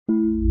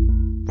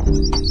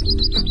And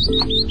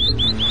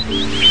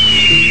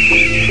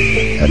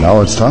now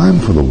it's time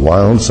for the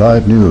Wild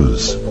Side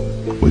News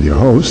with your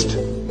host,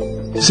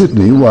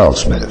 Sidney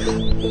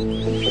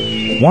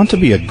Wildsmith. Want to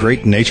be a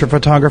great nature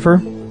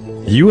photographer?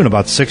 You and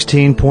about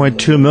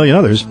 16.2 million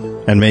others,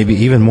 and maybe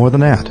even more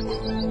than that.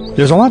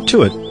 There's a lot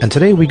to it, and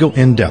today we go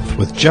in depth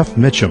with Jeff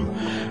Mitchum,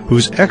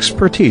 whose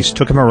expertise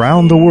took him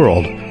around the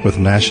world with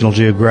National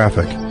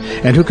Geographic,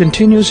 and who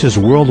continues his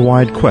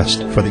worldwide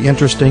quest for the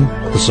interesting,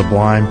 the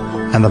sublime,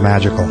 and the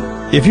magical.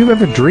 If you've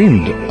ever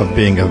dreamed of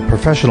being a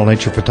professional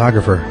nature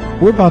photographer,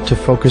 we're about to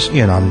focus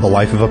in on the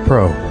life of a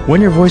pro when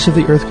your Voice of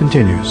the Earth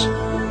continues,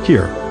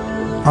 here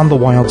on the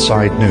Wild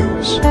Side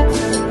News.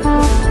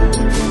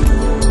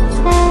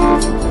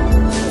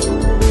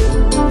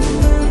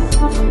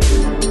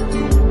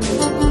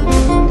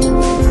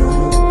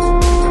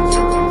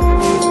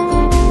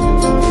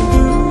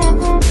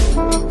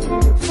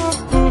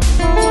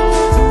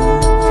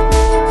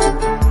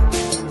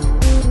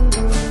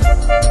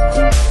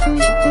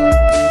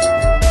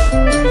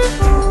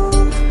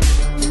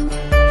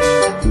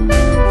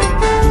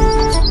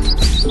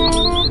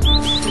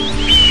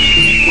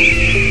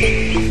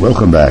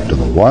 Welcome back to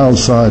the Wild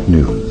Side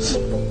News.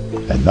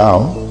 And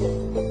now,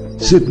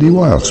 Sidney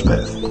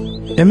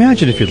Wildsmith.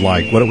 Imagine, if you'd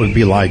like, what it would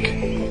be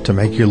like to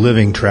make your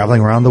living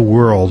traveling around the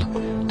world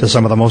to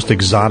some of the most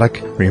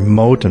exotic,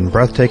 remote, and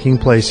breathtaking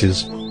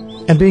places,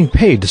 and being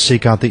paid to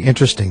seek out the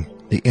interesting,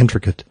 the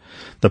intricate,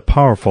 the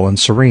powerful, and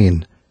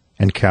serene,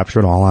 and capture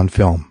it all on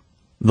film.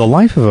 The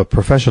life of a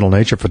professional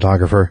nature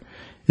photographer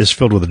is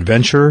filled with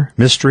adventure,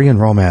 mystery, and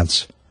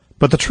romance.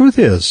 But the truth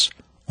is,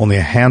 only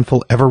a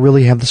handful ever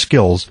really have the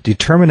skills,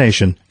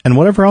 determination, and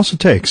whatever else it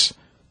takes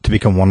to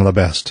become one of the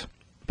best.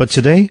 But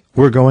today,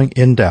 we're going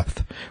in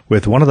depth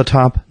with one of the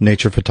top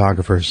nature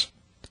photographers.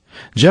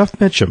 Jeff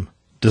Mitchum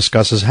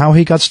discusses how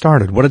he got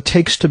started, what it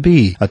takes to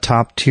be a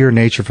top-tier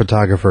nature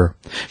photographer,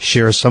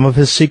 shares some of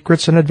his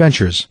secrets and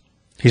adventures.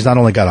 He's not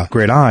only got a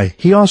great eye,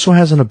 he also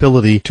has an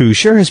ability to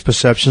share his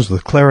perceptions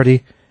with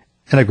clarity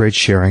and a great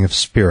sharing of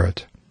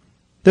spirit.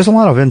 There's a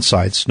lot of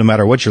insights, no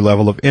matter what your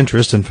level of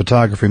interest in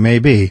photography may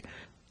be.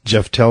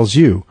 Jeff tells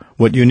you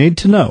what you need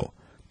to know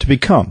to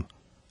become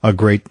a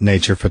great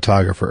nature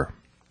photographer.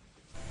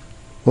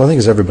 Well, I think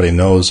as everybody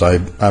knows,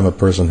 I'm a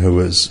person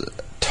who is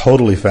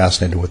totally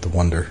fascinated with the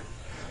wonder.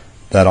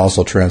 That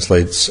also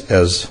translates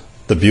as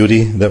the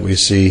beauty that we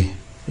see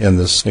in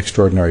this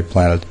extraordinary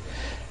planet,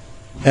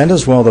 and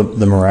as well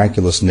the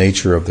miraculous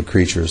nature of the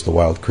creatures, the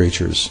wild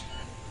creatures.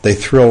 They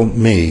thrill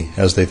me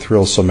as they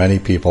thrill so many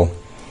people.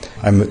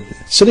 I'm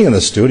sitting in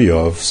the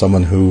studio of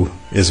someone who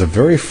is a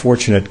very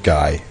fortunate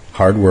guy,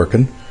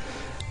 hard-working.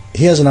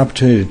 He has an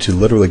opportunity to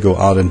literally go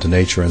out into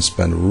nature and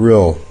spend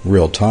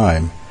real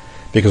time,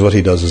 because what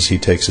he does is he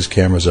takes his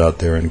cameras out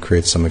there and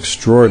creates some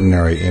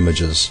extraordinary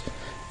images,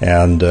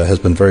 and has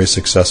been very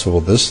successful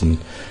with this. And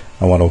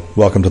I want to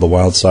welcome to the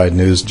Wild Side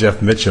News, Jeff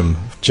Mitchum.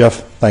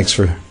 Jeff, thanks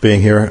for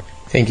being here.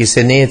 Thank you,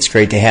 Sidney. It's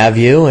great to have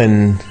you,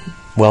 and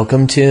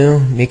welcome to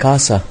Mi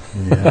Casa.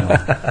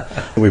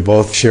 Yeah. We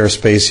both share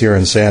space here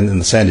in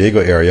the San Diego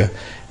area,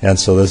 and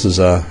so this is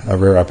a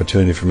rare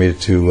opportunity for me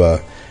to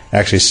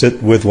actually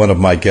sit with one of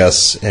my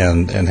guests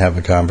and have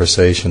a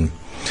conversation.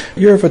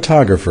 You're a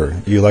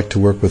photographer. You like to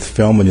work with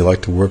film, and you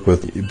like to work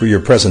with... Your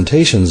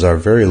presentations are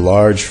very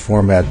large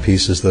format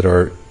pieces that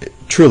are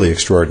truly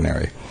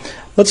extraordinary.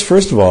 Let's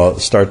first of all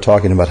start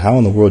talking about how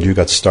in the world you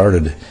got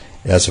started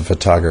as a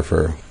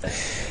photographer.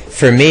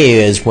 For me,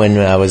 is when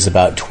I was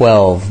about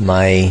 12,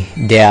 my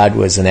dad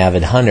was an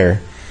avid hunter,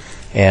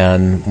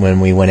 and when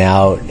we went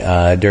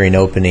out during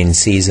opening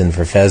season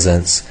for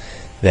pheasants,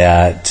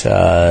 and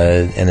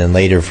then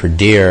later for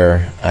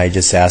deer, I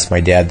just asked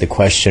my dad the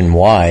question,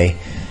 why?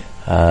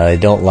 I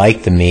don't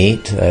like the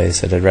meat. I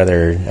said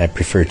I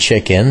prefer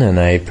chicken, and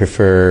I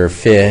prefer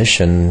fish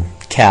and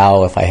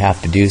cow if I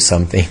have to do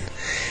something.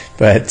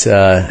 But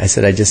I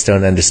said I just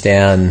don't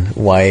understand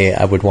why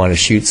I would want to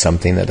shoot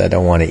something that I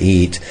don't want to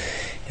eat,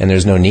 and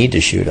there's no need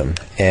to shoot them.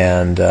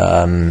 And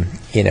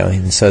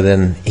and so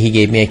then he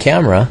gave me a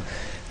camera.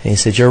 And he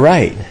said, "You're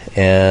right."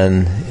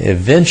 And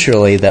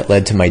eventually that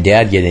led to my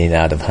dad getting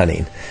out of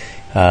hunting,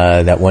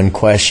 that one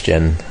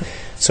question.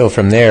 So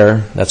from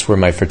there, that's where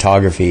my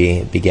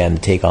photography began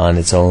to take on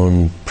its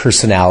own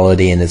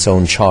personality and its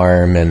own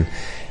charm. And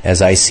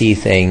as I see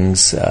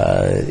things,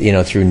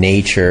 through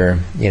nature,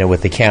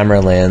 with the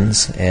camera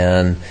lens,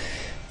 and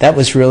that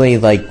was really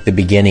like the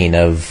beginning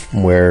of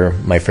where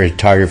my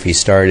photography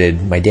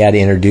started. My dad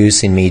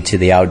introducing me to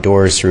the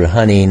outdoors through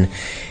hunting,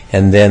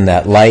 and then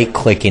that light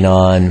clicking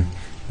on,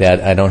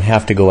 that I don't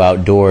have to go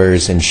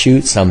outdoors and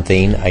shoot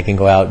something. I can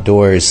go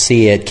outdoors,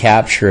 see it,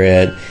 capture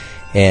it,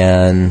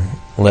 and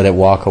let it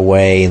walk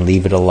away,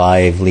 leave it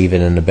alive, leave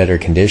it in a better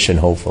condition,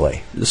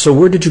 hopefully. So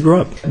where did you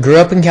grow up? Grew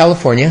up in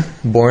California,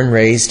 born,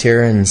 raised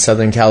here in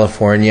Southern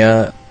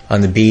California,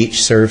 on the beach,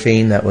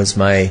 surfing. That was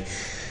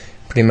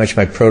pretty much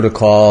my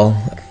protocol.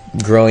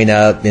 Growing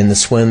up in the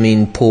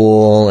swimming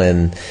pool,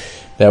 and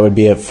that would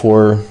be at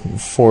 4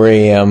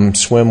 a.m.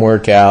 swim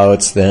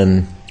workouts,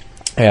 then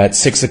at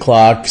 6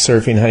 o'clock,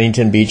 surfing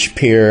Huntington Beach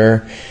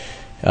Pier,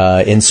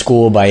 in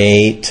school by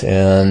 8,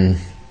 and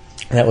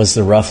that was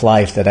the rough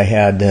life that I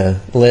had to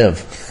live.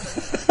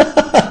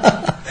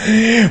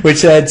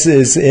 Which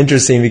is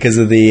interesting because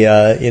of the,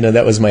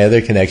 that was my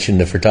other connection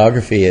to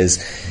photography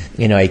is,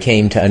 I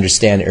came to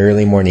understand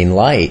early morning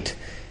light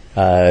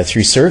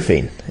through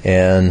surfing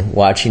and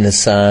watching the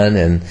sun,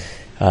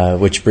 and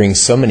which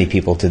brings so many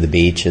people to the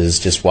beach, is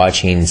just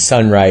watching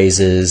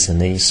sunrises, and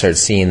then you start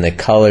seeing the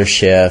color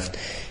shift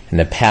and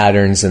the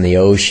patterns in the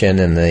ocean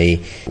and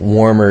the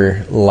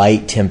warmer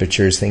light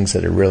temperatures, things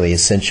that are really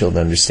essential to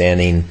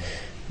understanding,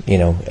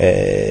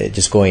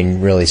 just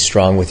going really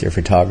strong with your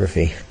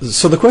photography.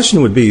 So the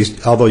question would be,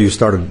 although you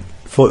started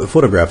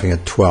photographing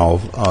at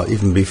 12,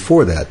 even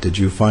before that, did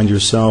you find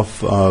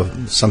yourself,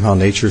 somehow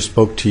nature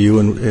spoke to you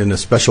in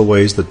special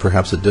ways that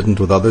perhaps it didn't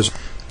with others?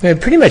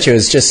 Pretty much it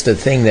was just a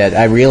thing that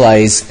I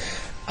realized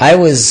I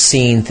was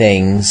seeing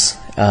things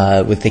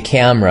with the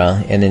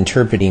camera and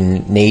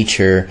interpreting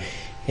nature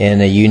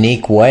in a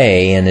unique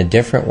way, in a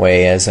different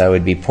way, as I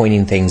would be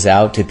pointing things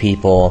out to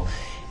people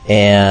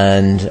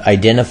and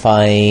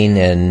identifying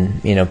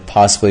and,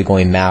 possibly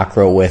going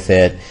macro with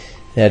it,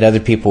 that other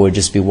people would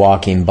just be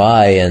walking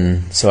by.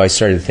 And so I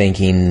started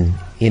thinking,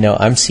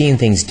 I'm seeing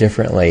things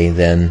differently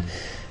than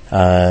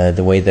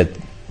the way that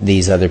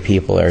these other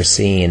people are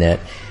seeing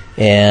it.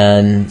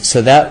 And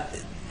so that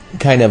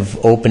kind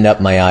of opened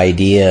up my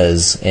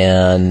ideas,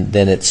 and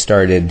then it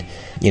started,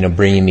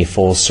 bringing me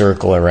full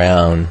circle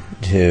around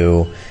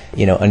to,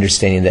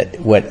 understanding that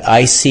what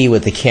I see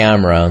with the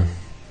camera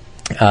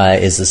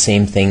is the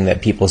same thing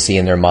that people see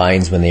in their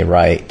minds when they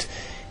write.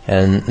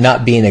 And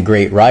not being a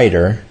great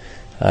writer,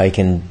 I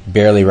can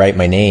barely write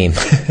my name,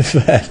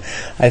 but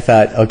I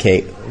thought,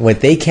 okay,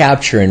 what they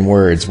capture in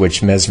words,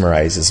 which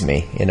mesmerizes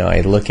me.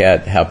 I look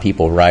at how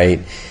people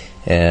write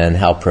and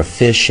how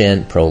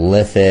proficient,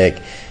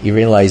 prolific. You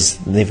realize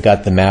they've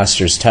got the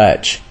master's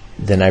touch.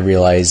 Then I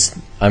realize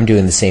I'm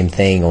doing the same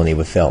thing, only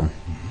with film.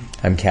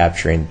 I'm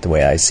capturing the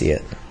way I see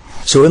it.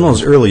 So in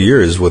those early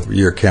years with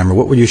your camera,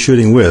 what were you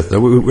shooting with?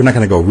 We're not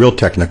going to go real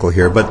technical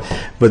here, but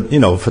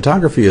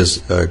photography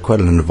is quite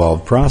an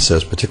involved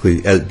process,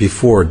 particularly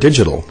before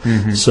digital.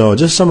 Mm-hmm. So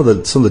just some of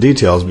the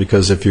details,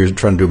 because if you're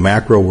trying to do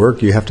macro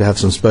work, you have to have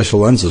some special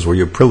lenses. Were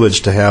you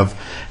privileged to have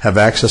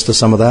access to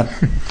some of that?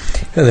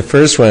 The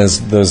first one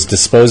is those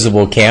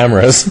disposable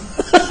cameras.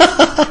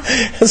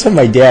 That's what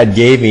my dad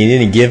gave me. He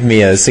didn't give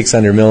me a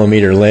 600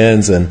 millimeter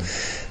lens and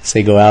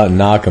say go out and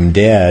knock them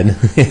dead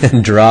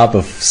and drop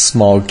a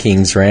small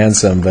king's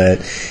ransom, but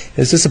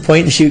it's just a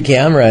point-and-shoot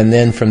camera, and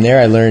then from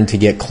there I learned to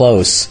get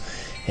close,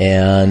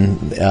 and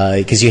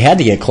because you had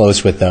to get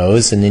close with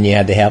those, and then you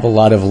had to have a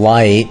lot of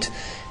light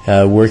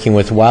working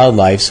with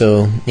wildlife,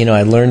 so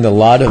I learned a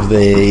lot of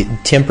the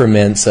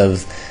temperaments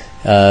of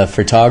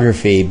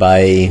photography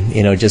by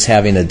just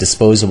having a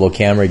disposable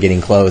camera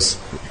getting close.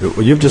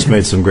 Well, you've just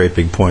made some great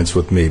big points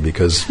with me,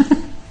 because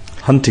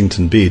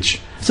Huntington Beach,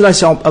 it's a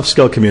nice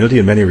upscale community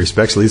in many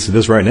respects, at least it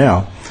is right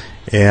now.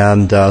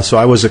 And so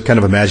I was kind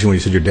of imagining when you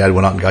said your dad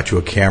went out and got you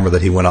a camera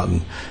that he went out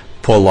and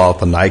pulled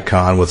off a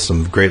Nikon with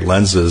some great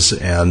lenses.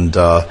 And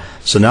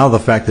so now the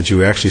fact that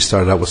you actually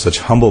started out with such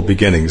humble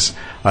beginnings,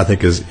 I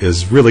think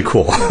is really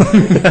cool.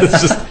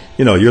 It's just,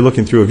 you're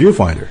looking through a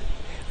viewfinder.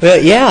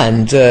 Well, yeah,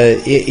 and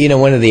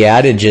one of the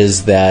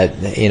adages that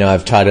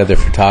I've taught other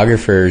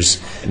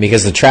photographers,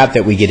 because the trap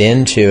that we get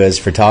into as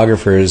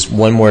photographers,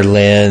 one more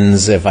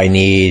lens if I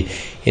need,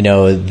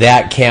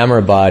 that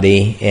camera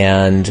body,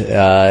 and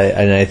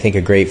I think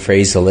a great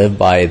phrase to live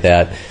by,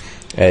 that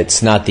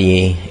it's not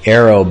the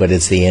arrow but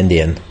it's the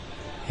Indian.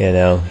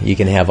 You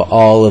can have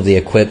all of the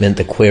equipment,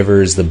 the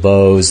quivers, the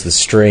bows, the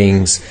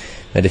strings,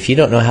 but if you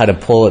don't know how to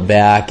pull it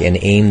back and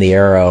aim the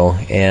arrow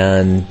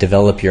and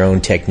develop your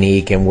own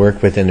technique and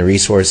work within the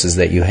resources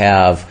that you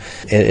have,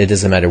 it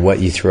doesn't matter what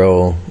you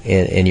throw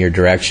in your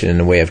direction in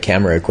the way of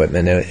camera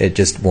equipment. It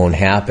just won't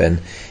happen.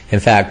 In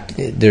fact,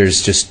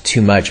 there's just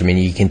too much.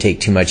 You can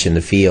take too much in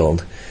the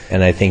field.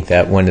 And I think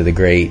that one of the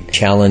great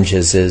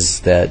challenges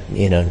is that,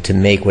 to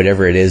make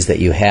whatever it is that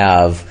you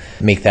have,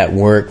 make that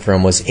work for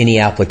almost any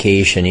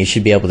application. You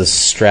should be able to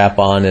strap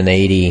on an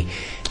 80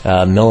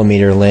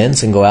 millimeter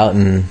lens and go out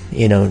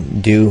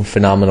and do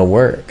phenomenal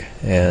work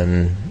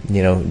and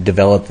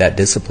develop that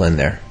discipline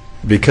there.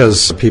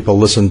 Because people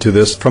listen to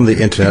this from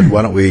the internet,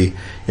 why don't we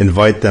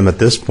invite them at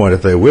this point,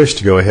 if they wish,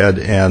 to go ahead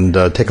and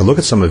take a look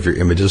at some of your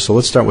images. So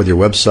let's start with your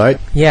website.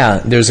 Yeah,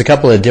 there's a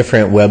couple of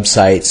different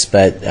websites,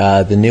 but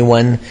the new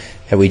one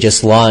that we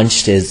just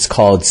launched is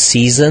called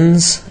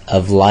Seasons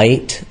of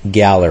Light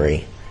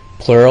Gallery,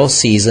 plural,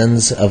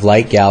 Seasons of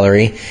Light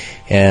Gallery.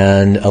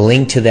 And a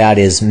link to that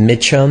is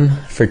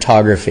Mitchum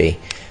Photography.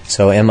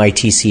 So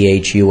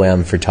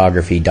MITCHUM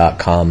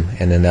photography.com,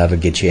 and then that'll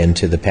get you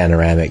into the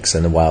panoramics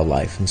and the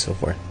wildlife and so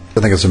forth. I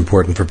think it's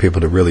important for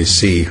people to really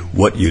see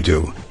what you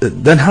do.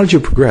 Then how did you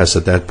progress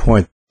at that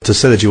point? To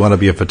say that you want to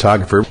be a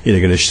photographer, you're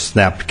going to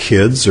snap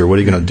kids, or what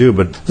are you going to do?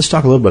 But let's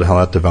talk a little bit how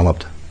that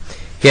developed.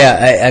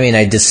 Yeah,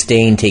 I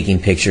disdain taking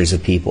pictures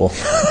of people.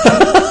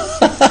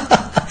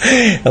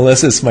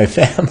 unless it's my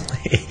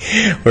family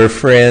or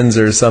friends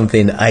or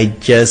something.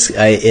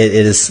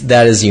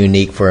 That is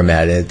unique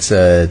format.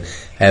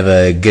 I have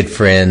a good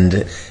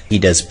friend. He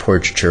does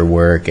portraiture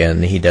work,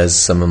 and he does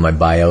some of my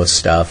bio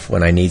stuff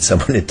when I need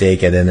someone to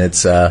take it. And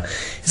it's a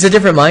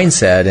different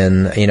mindset,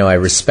 and I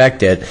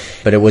respect it,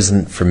 but it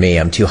wasn't for me.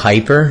 I'm too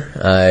hyper.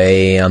 I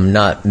am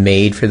not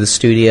made for the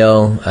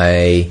studio.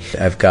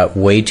 I've got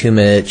way too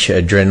much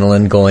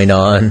adrenaline going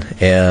on,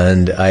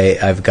 and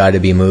I've got to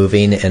be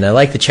moving. And I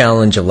like the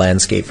challenge of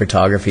landscape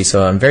photography,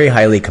 so I'm very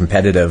highly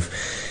competitive.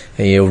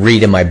 You'll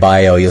read in my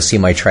bio, you'll see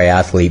my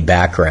triathlete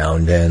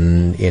background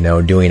and,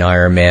 doing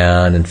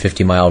Ironman and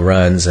 50-mile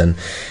runs. And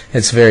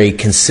it's very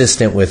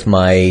consistent with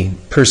my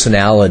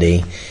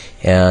personality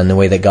and the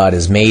way that God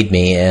has made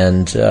me.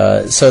 And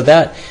so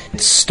that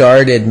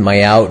started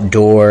my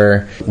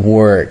outdoor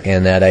work,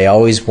 and that I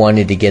always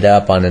wanted to get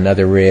up on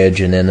another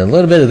ridge. And then a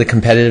little bit of the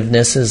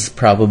competitiveness is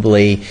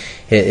probably,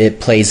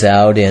 it plays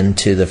out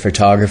into the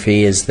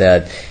photography, is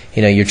that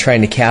you're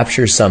trying to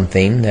capture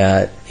something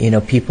that,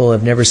 people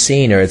have never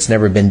seen, or it's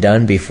never been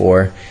done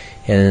before.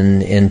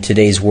 And in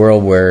today's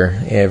world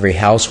where every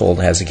household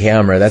has a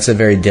camera, that's a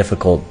very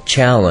difficult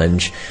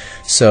challenge.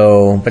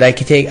 So, but I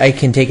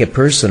can take it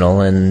personal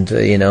and,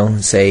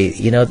 say,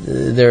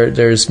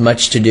 there's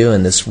much to do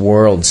in this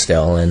world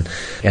still, and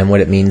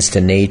what it means to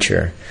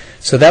nature.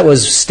 So that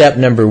was step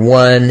number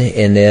one,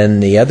 and then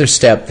the other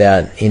step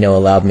that,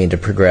 allowed me to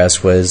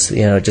progress was,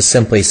 just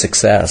simply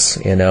success.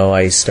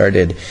 I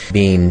started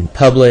being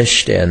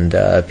published, and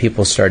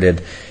people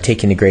started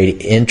taking a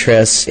great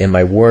interest in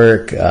my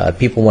work.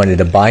 People wanted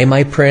to buy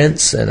my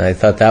prints, and I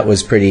thought that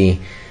was pretty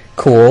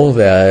cool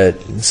that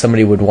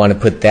somebody would want to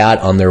put that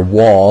on their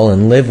wall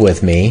and live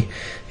with me,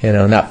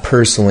 not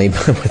personally,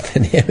 but with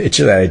an image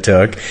that I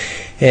took.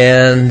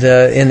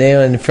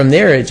 And from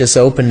there, it just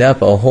opened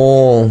up a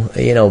whole,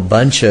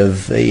 bunch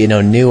of,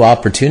 new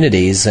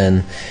opportunities.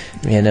 And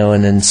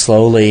then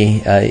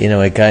slowly,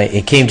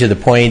 it came to the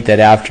point that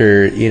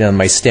after,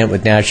 my stint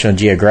with National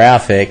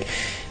Geographic,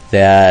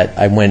 that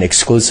I went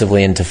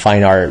exclusively into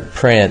fine art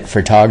print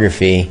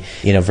photography,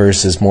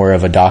 versus more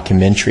of a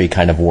documentary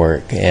kind of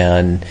work.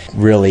 And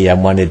really, I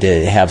wanted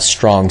to have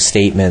strong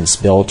statements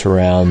built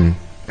around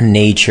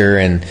nature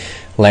and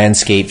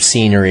landscape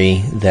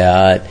scenery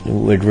that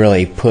would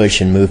really push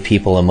and move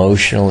people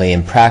emotionally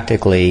and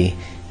practically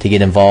to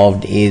get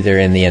involved either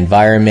in the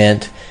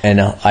environment, and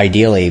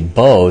ideally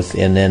both,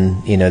 and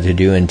then to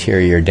do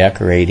interior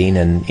decorating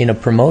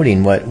and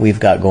promoting what we've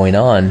got going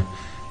on.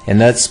 And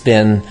that's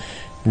been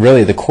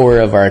really the core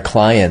of our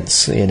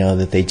clients,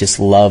 that they just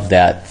love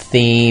that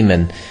theme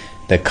and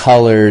the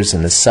colors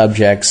and the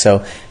subject.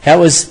 So that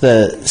was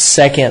the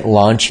second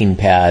launching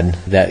pad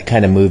that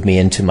kind of moved me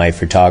into my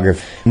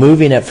photography.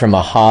 Moving it from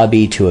a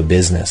hobby to a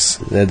business,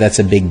 that's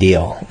a big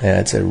deal. And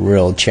it's a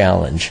real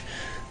challenge,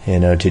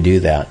 to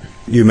do that.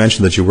 You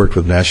mentioned that you worked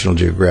with National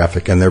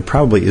Geographic, and there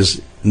probably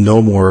is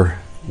no more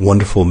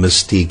wonderful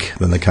mystique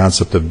than the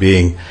concept of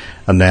being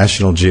a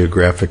National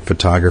Geographic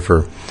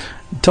photographer.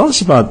 Tell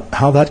us about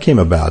how that came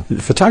about.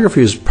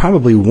 Photography is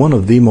probably one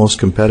of the most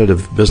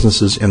competitive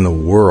businesses in the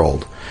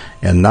world,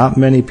 and not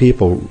many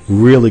people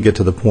really get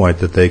to the point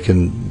that they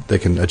can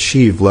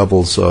achieve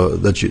levels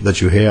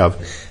that you have.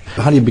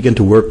 How do you begin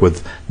to work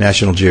with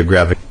National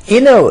Geographic?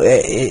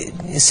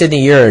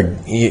 Sidney,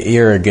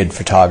 you're a good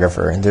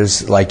photographer, and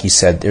there's, like you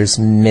said, there's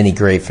many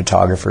great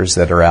photographers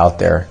that are out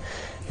there.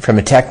 From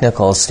a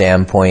technical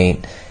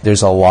standpoint,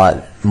 there's a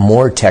lot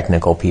more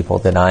technical people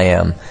than I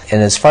am.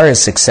 And as far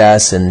as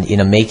success and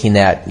making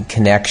that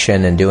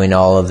connection and doing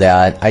all of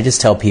that, I just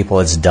tell people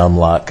it's dumb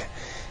luck.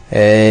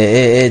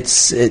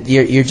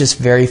 You're just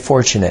very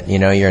fortunate.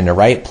 You're in the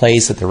right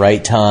place at the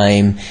right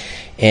time,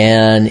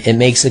 and it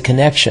makes a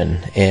connection.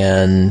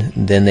 And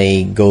then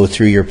they go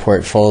through your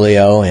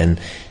portfolio,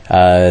 and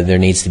there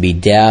needs to be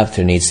depth,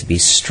 there needs to be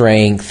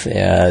strength,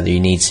 there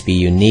needs to be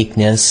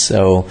uniqueness.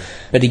 So,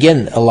 but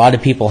again, a lot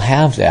of people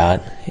have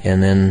that,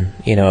 and then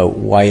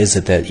why is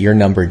it that your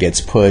number gets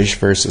pushed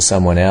versus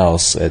someone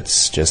else?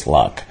 It's just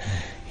luck,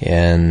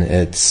 and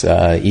it's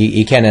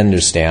you can't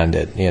understand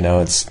it.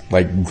 It's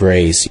like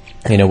grace.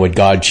 Would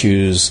God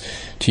choose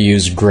to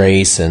use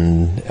grace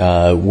and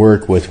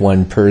work with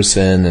one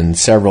person and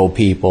several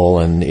people?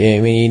 And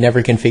you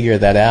never can figure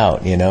that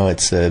out.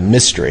 It's a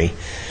mystery.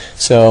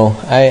 So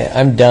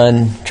I'm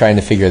done trying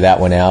to figure that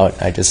one out.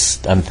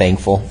 I'm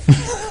thankful.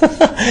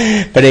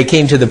 But it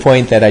came to the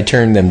point that I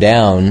turned them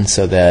down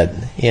so that,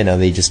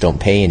 they just don't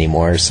pay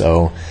anymore.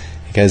 So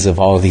because of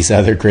all of these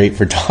other great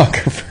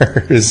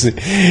photographers,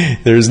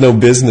 there's no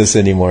business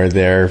anymore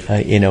there,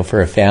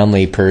 for a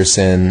family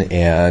person.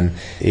 And,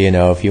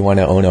 if you want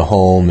to own a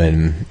home,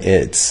 and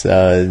it's,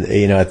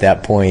 at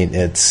that point,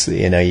 it's,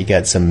 you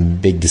got some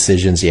big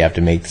decisions you have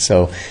to make.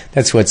 So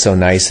that's what's so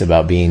nice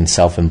about being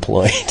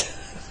self-employed.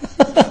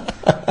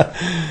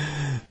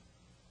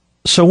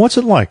 So what's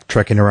it like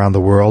trekking around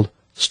the world,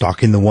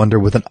 stalking the wonder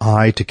with an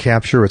eye to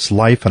capture its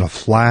life in a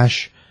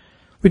flash?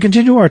 We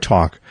continue our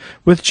talk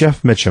with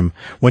Jeff Mitchum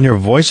when your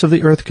Voice of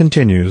the Earth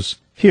continues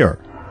here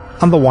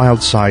on the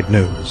Wild Side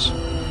News.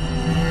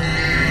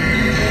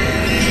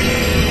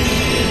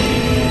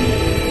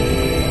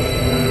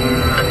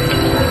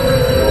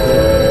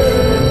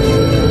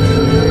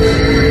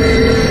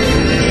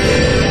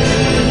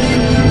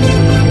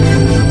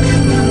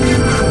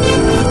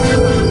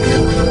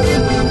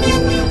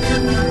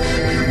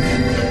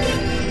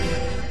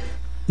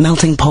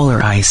 Melting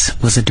polar ice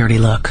was a dirty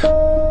look.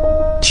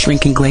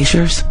 Shrinking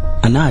glaciers,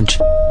 a nudge.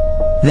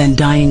 Then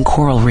dying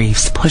coral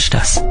reefs pushed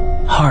us,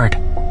 hard.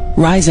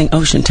 Rising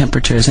ocean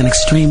temperatures and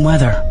extreme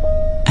weather,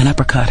 an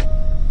uppercut.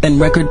 Then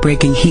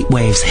record-breaking heat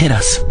waves hit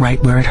us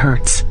right where it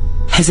hurts.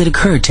 Has it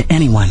occurred to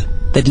anyone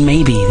that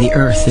maybe the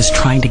Earth is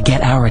trying to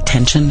get our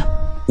attention?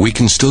 We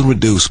can still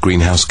reduce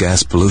greenhouse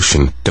gas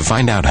pollution. To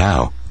find out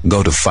how,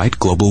 go to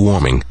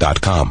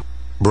fightglobalwarming.com.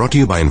 Brought to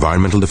you by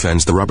Environmental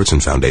Defense, the Robertson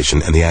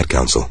Foundation, and the Ad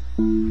Council.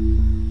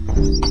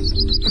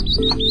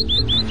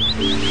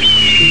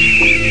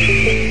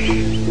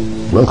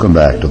 Welcome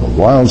back to the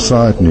Wild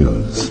Side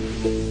News.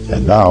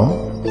 And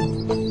now,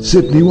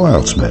 Sydney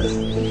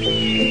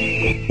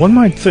Wildsmith. One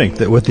might think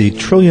that with the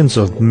trillions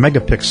of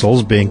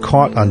megapixels being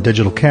caught on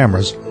digital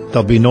cameras,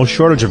 there'll be no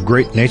shortage of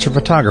great nature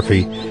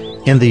photography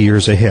in the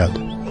years ahead.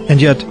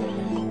 And yet,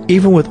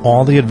 even with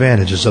all the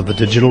advantages of the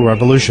digital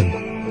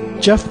revolution,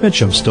 Jeff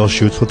Mitchum still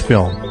shoots with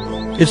film.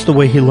 It's the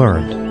way he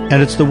learned,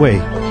 and it's the way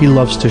he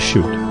loves to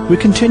shoot. We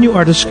continue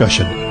our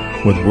discussion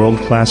with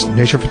world-class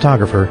nature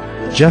photographer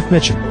Jeff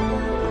Mitchum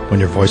when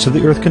your Voice of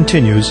the Earth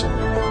continues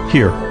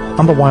here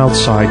on the Wild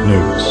Side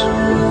News.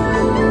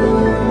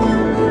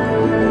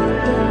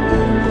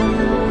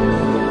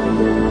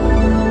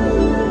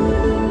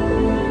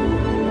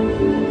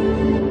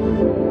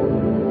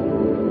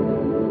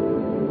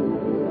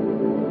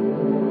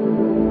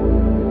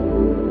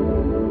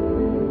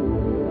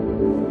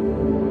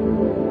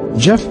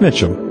 Jeff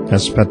Mitchum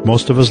has spent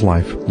most of his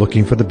life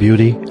looking for the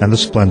beauty and the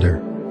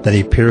splendor. Then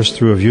he peers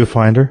through a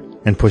viewfinder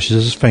and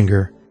pushes his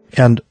finger.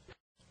 And,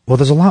 well,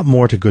 there's a lot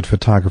more to good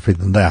photography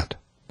than that.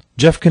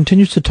 Jeff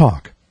continues to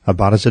talk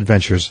about his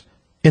adventures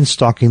in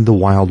stalking the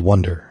wild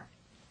wonder.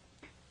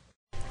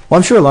 Well,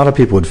 I'm sure a lot of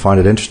people would find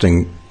it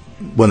interesting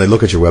when they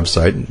look at your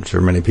website. I'm sure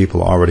many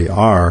people already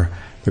are.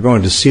 They're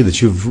going to see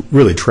that you've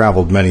really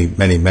traveled many,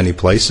 many, many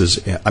places.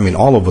 I mean,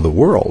 all over the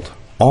world.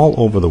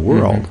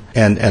 Mm-hmm.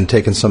 and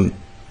taken some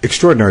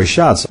extraordinary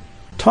shots.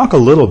 Talk a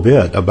little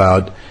bit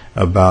about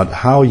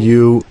how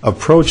you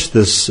approach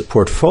this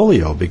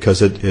portfolio,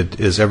 because it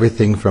is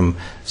everything from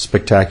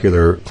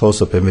spectacular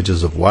close-up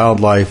images of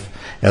wildlife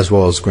as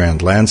well as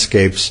grand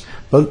landscapes,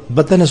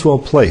 but then as well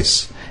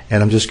place.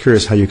 And I'm just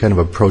curious how you kind of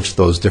approach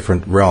those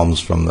different realms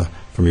from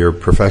your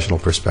professional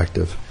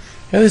perspective.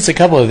 Well, there's a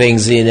couple of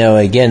things,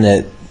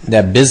 again,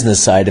 that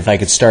business side, if I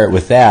could start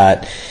with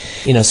that.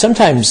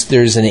 Sometimes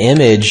there's an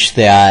image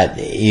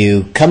that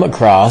you come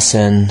across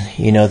and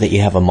you know that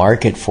you have a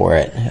market for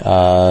it.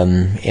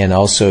 And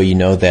also you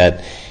know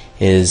that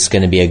is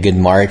going to be a good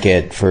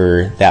market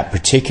for that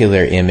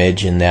particular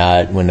image, and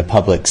that when the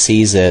public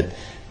sees it,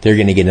 they're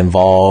going to get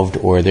involved,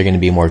 or they're going to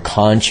be more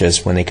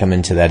conscious when they come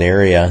into that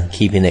area,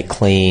 keeping it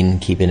clean,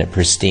 keeping it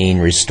pristine,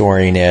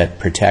 restoring it,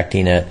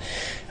 protecting it.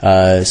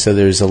 So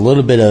there's a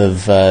little bit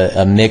of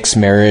a mixed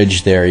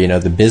marriage there.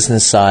 The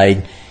business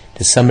side,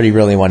 does somebody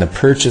really want to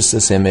purchase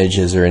this image?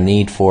 Is there a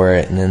need for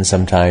it? And then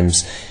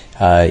sometimes,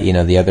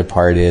 the other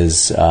part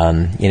is,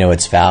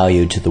 its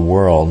value to the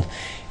world.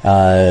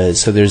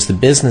 So there's the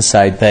business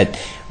side. But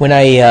when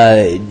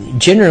I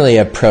generally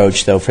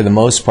approach, though, for the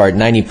most part,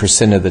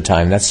 90% of the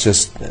time, that's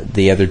just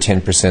the other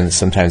 10%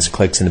 sometimes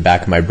clicks in the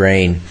back of my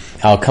brain,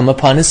 I'll come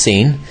upon a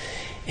scene,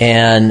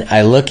 and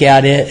I look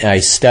at it, I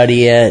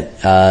study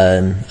it.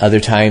 Other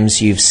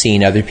times you've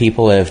seen other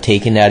people that have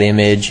taken that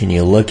image, and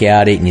you look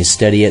at it and you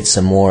study it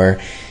some more.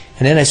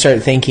 And then I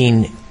start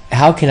thinking,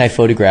 how can I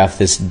photograph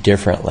this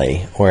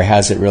differently? Or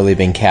has it really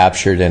been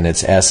captured in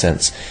its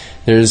essence?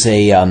 There's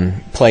a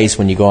place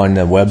when you go on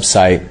the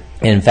website,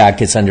 in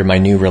fact, it's under my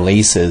new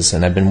releases,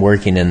 and I've been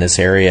working in this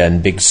area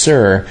in Big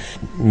Sur,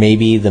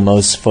 maybe the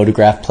most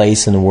photographed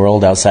place in the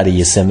world outside of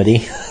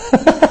Yosemite.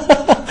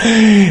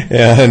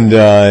 And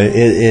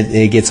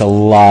it gets a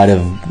lot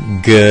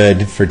of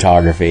good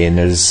photography, and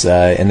there's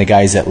and the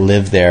guys that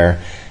live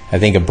there, I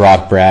think of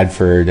Brock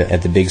Bradford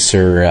at the Big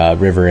Sur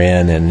River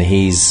Inn, and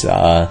he's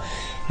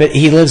but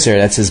he lives there.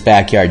 That's his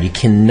backyard. You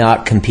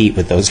cannot compete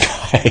with those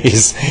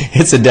guys.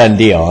 It's a done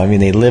deal. I mean,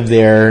 they live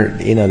there.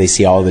 They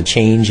see all the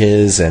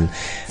changes, and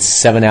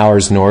 7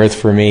 hours north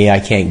for me. I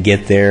can't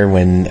get there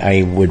when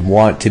I would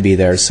want to be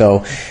there.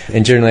 So,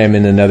 and generally I'm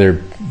in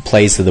another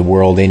place of the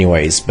world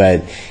anyways,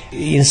 but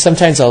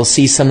sometimes I'll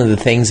see some of the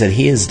things that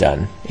he has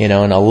done, and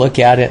I'll look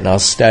at it and I'll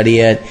study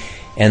it,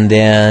 and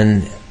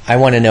then I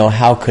want to know,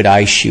 how could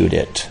I shoot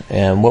it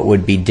and what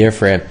would be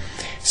different.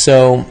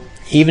 So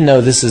even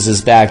though this is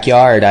his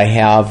backyard, I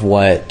have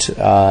what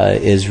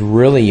is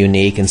really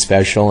unique and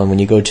special, and when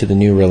you go to the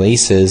new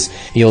releases,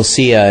 you'll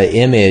see an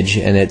image,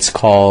 and it's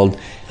called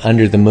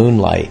Under the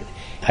Moonlight.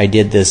 I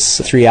did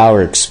this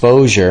 3-hour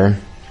exposure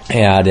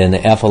at an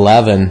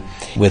F11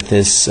 with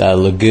this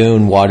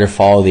lagoon,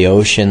 waterfall, the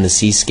ocean, the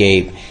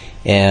seascape,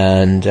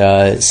 and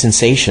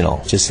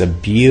sensational. Just a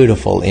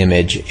beautiful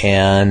image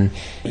and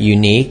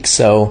unique.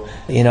 So,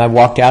 I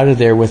walked out of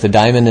there with a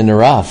diamond in the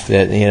rough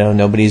that,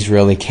 nobody's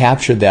really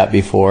captured that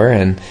before.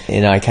 And,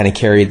 I kind of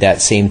carried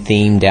that same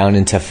theme down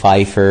into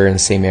Pfeiffer and the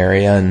same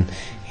area. And,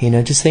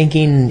 Just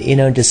thinking,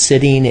 just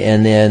sitting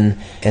and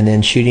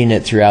then shooting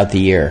it throughout the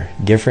year.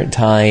 Different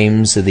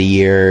times of the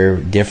year,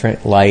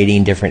 different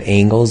lighting, different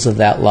angles of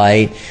that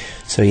light.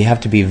 So you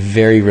have to be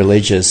very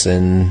religious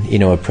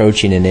in,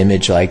 approaching an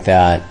image like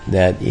that,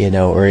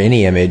 or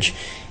any image,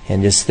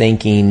 and just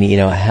thinking,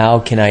 how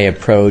can I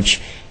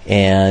approach,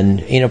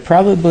 and,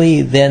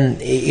 probably then,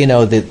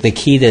 the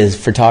key to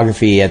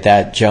photography at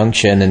that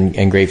junction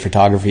and great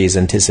photography is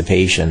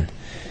anticipation.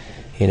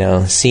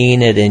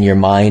 Seeing it in your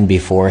mind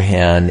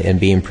beforehand and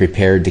being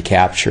prepared to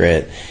capture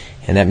it.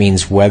 And that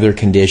means weather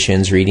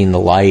conditions, reading the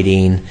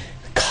lighting,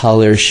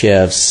 color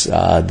shifts,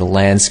 the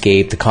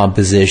landscape, the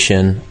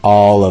composition,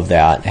 all of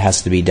that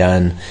has to be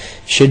done,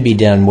 should be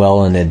done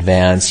well in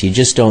advance. You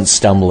just don't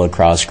stumble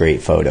across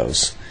great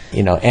photos.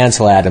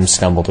 Ansel Adams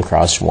stumbled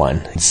across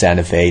one in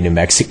Santa Fe, New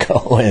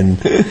Mexico, and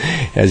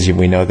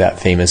we know that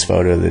famous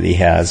photo that he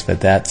has. But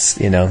that's,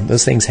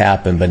 those things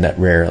happen, but not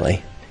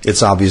rarely.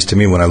 It's obvious to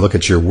me when I look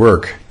at your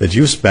work that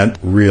you've spent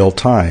real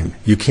time.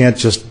 You can't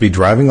just be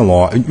driving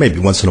along, maybe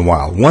once in a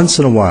while. Once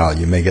in a while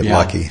you may get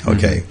lucky,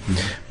 okay?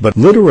 Mm-hmm. But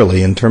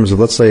literally in terms of,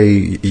 let's say,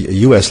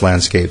 U.S.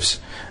 landscapes,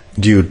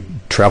 do you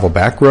travel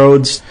back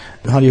roads?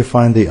 How do you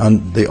find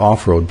the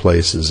off-road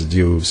places? Do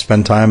you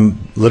spend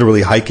time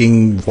literally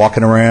hiking,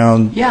 walking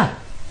around? Yeah.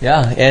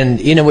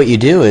 And what you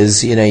do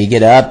is, you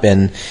get up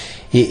and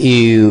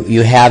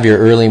you have your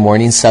early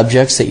morning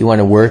subjects that you want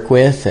to work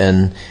with,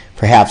 and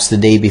perhaps the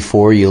day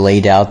before you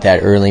laid out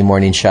that early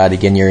morning shot.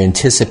 Again, you're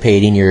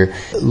anticipating, you're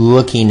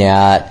looking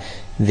at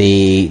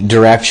the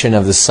direction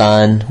of the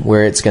sun,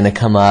 where it's going to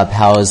come up,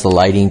 how is the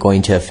lighting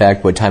going to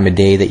affect what time of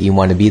day that you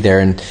want to be there.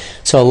 And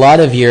so a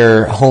lot of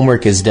your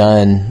homework is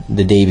done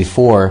the day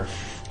before,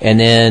 and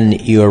then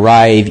you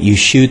arrive, you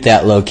shoot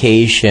that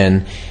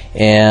location,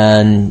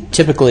 and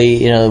typically,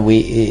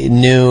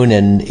 noon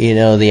and,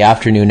 the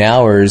afternoon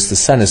hours, the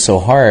sun is so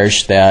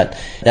harsh that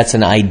that's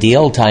an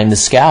ideal time to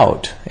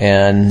scout.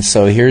 And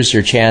so here's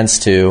your chance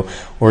to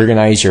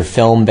organize your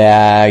film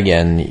bag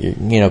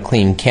and,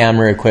 clean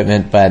camera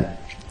equipment. But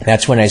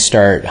that's when I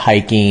start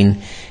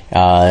hiking.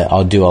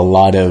 I'll do a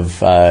lot of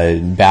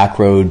back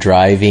road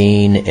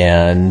driving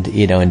and,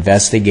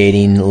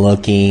 investigating,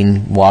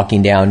 looking,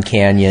 walking down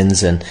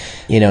canyons, and,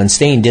 and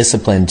staying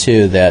disciplined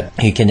too, that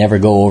you can never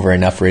go over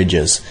enough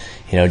ridges.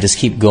 Just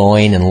keep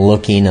going and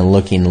looking and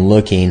looking and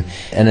looking.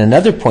 And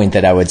another point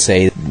that I would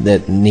say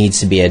that needs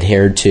to be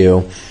adhered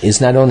to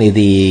is not only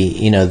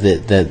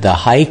the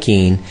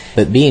hiking,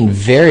 but being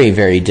very,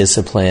 very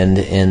disciplined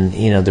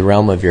in, the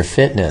realm of your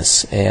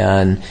fitness.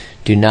 And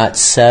do not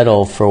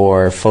settle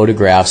for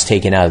photographs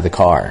taken out of the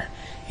car.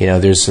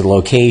 There's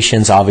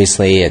locations,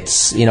 obviously,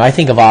 it's, I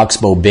think of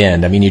Oxbow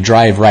Bend. You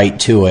drive right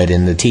to it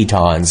in the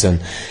Tetons,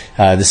 and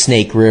the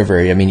Snake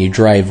River. You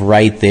drive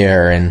right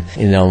there, and,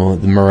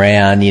 the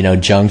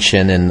Moran,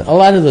 Junction, and a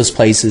lot of those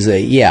places,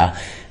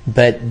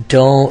 but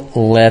don't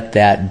let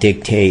that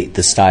dictate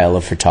the style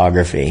of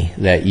photography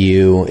that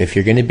if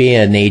you're going to be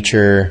a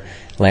nature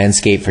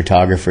landscape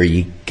photographer,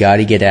 you got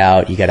to get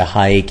out, you got to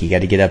hike, you got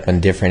to get up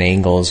on different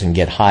angles and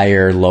get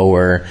higher,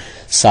 lower,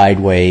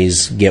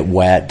 sideways, get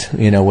wet,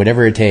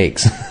 whatever it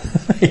takes.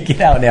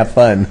 Get out and have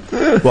fun.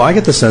 Well, I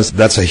get the sense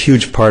that's a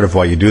huge part of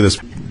why you do this.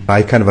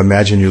 I kind of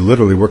imagine you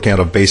literally working out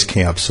of base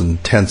camps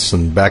and tents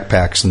and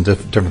backpacks and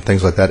different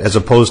things like that, as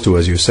opposed to,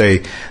 as you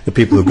say, the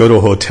people who go to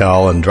a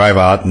hotel and drive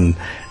out and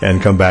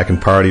come back and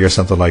party or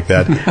something like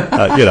that. And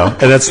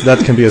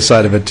that can be a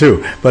side of it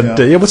too. But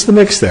what's the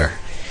mix there?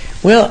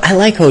 Well, I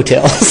like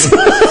hotels.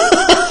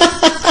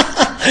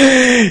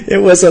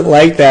 It wasn't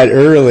like that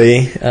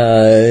early,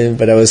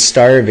 but I was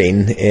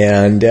starving.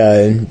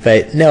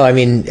 But no,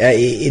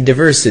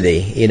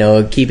 diversity,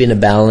 keeping a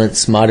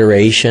balance,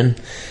 moderation.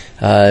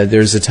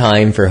 There's a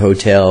time for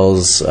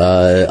hotels,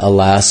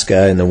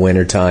 Alaska in the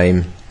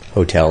wintertime,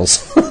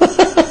 hotels.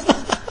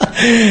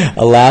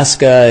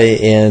 Alaska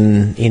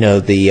in,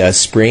 the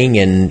spring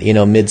and,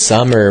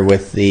 midsummer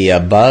with the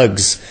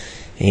bugs.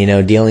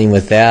 Dealing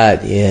with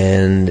that,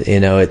 and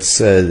it's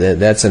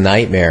that's a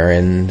nightmare,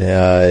 and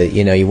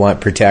you want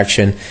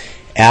protection.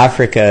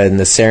 Africa and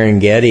the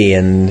Serengeti,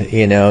 and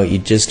you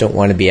just don't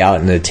want to be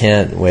out in a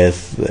tent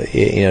with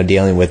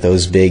dealing with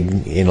those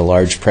big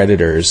large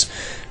predators,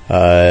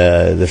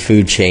 the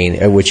food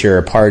chain, which you're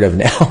a part of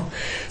now.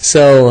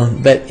 So,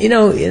 but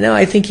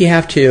I think you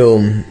have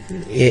to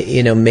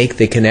make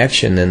the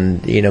connection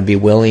and be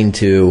willing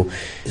to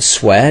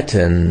sweat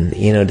and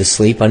to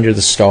sleep under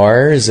the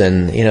stars,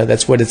 and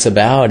that's what it's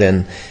about.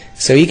 And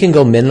so you can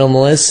go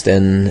minimalist,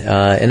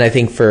 and I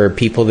think for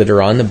people that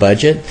are on the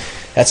budget,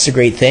 that's the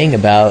great thing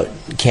about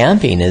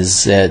camping,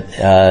 is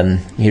that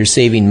you're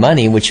saving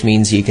money, which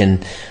means you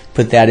can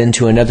put that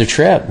into another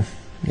trip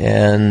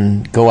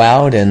and go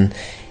out and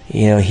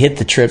hit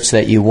the trips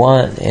that you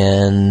want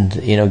and,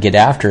 get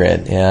after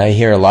it. I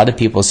hear a lot of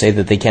people say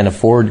that they can't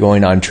afford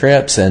going on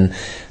trips and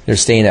they're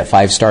staying at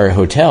 5-star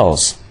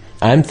hotels.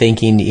 I'm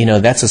thinking,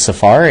 that's a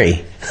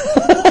safari.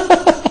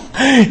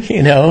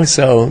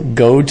 So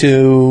go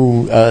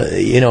to,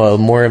 a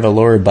more of a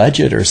lower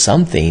budget or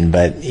something,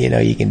 but,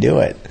 you can do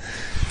it.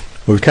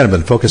 We've kind of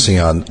been focusing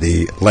on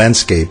the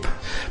landscape,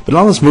 but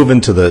now let's move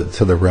into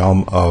the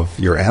realm of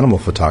your animal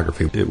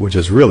photography, which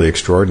is really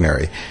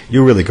extraordinary.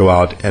 You really go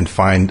out and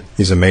find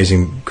these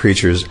amazing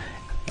creatures.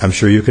 I'm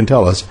sure you can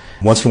tell us.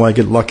 Once in a while I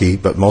get lucky,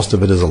 but most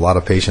of it is a lot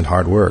of patient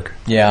hard work.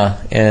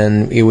 Yeah,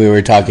 and we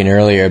were talking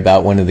earlier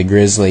about one of the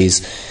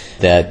grizzlies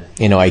that,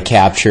 I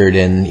captured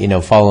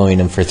and, following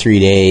him for 3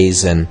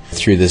 days and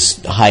through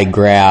this high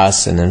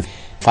grass, and then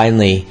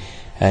finally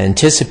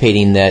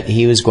anticipating that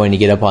he was going to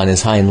get up on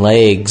his hind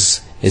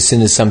legs as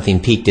soon as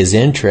something piqued his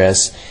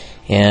interest,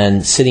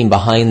 and sitting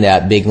behind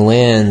that big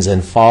lens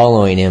and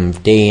following him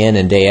day in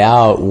and day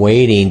out,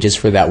 waiting just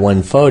for that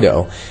one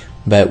photo.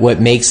 But what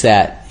makes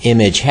that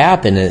image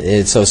happen,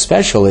 it's so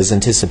special, is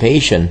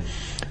anticipation.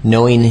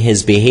 Knowing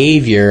his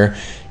behavior,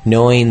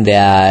 knowing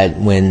that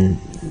when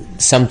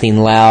something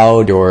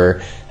loud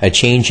or a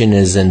change in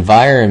his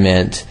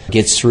environment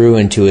gets through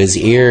into his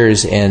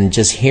ears, and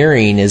just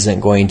hearing isn't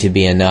going to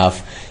be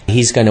enough.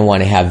 He's going to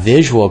want to have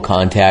visual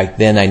contact.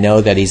 Then I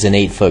know that he's in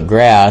 8-foot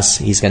grass.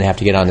 He's going to have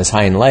to get on his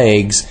hind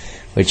legs,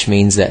 which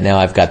means that now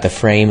I've got the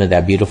frame of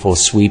that beautiful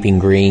sweeping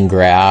green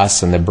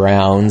grass and the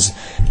browns,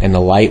 and the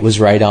light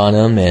was right on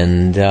him,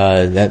 and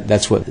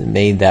that's what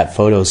made that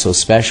photo so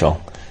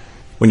special.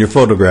 When you're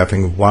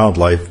photographing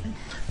wildlife,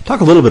 talk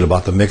a little bit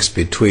about the mix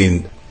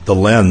between the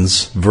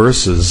lens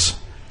versus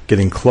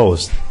getting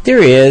close.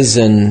 There is,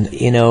 and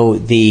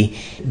the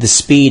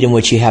speed in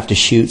which you have to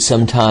shoot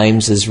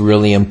sometimes is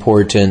really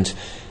important.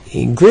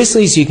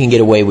 Grizzlies, you can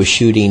get away with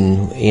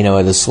shooting,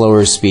 at a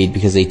slower speed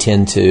because they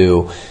tend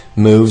to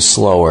move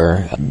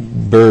slower.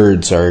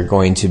 Birds are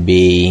going to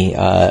be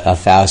a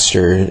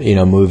faster,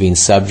 moving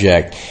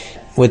subject.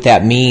 What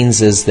that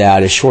means is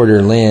that a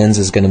shorter lens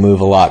is going to move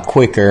a lot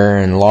quicker,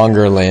 and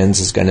longer lens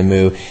is going to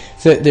move.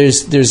 So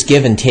there's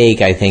give and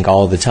take, I think,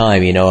 all the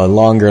time. A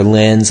longer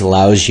lens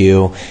allows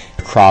you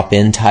to crop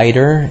in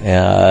tighter,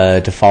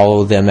 to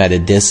follow them at a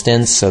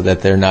distance so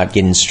that they're not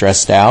getting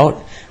stressed out,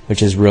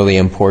 which is really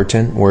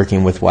important,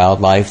 working with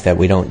wildlife, that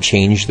we don't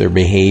change their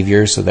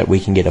behavior so that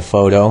we can get a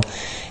photo.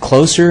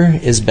 Closer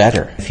is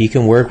better. If you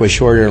can work with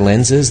shorter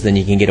lenses, then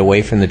you can get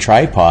away from the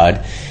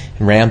tripod,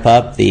 ramp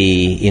up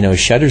the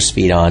shutter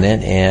speed on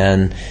it,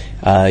 and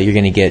you're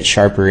going to get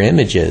sharper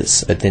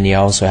images. But then you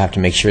also have to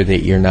make sure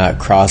that you're not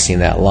crossing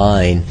that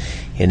line,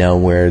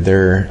 where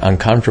they're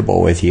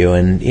uncomfortable with you.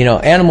 And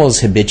animals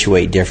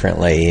habituate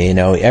differently.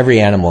 Every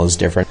animal is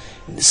different.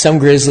 Some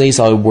grizzlies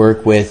I'll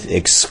work with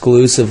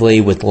exclusively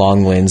with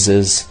long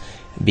lenses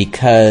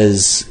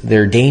because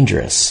they're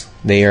dangerous.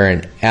 They are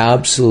an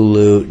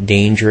absolute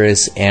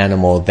dangerous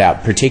animal.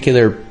 That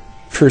particular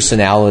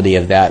personality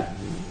of that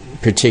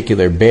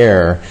particular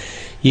bear,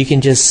 you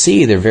can just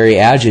see they're very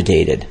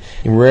agitated.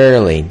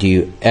 Rarely do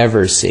you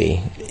ever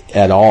see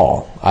at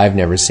all. I've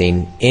never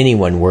seen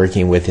anyone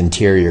working with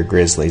interior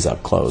grizzlies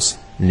up close.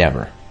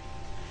 Never.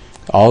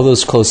 All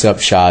those close-up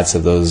shots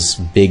of those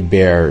big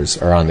bears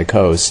are on the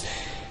coast.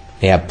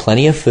 They have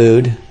plenty of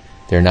food.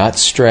 They're not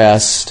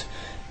stressed.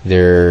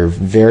 They're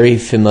very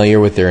familiar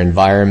with their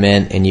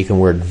environment, and you can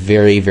work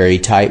very, very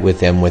tight with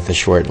them with a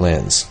short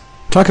lens.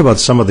 Talk about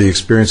some of the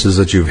experiences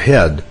that you've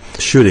had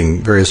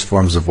shooting various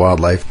forms of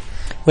wildlife.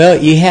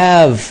 Well, you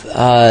have,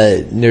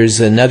 there's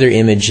another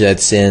image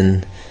that's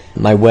in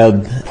my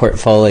web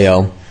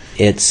portfolio.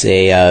 It's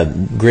a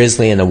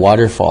grizzly in a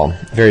waterfall,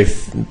 very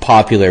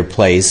popular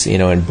place,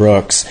 in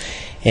Brooks.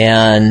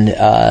 And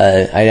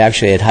I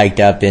actually had hiked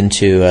up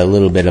into a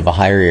little bit of a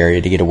higher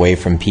area to get away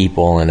from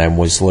people, and I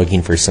was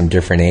looking for some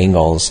different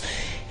angles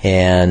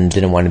and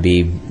didn't want to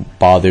be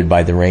bothered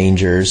by the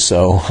rangers,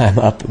 so I'm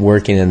up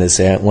working in this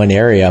one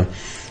area.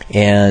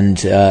 And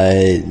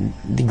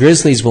the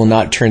grizzlies will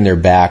not turn their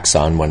backs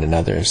on one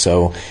another.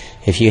 So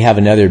if you have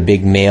another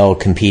big male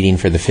competing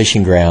for the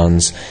fishing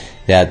grounds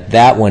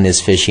that one is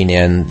fishing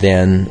in,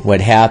 then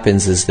what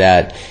happens is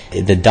that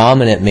the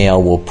dominant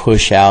male will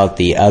push out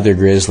the other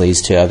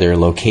grizzlies to other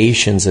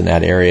locations in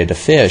that area to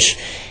fish.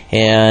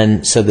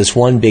 And so this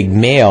one big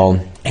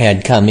male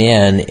had come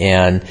in,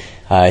 and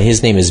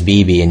his name is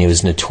BB, and he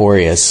was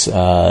notorious.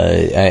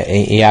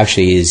 He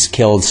actually has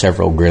killed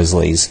several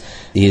grizzlies.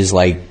 He's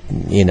like,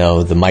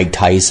 the Mike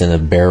Tyson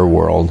of bear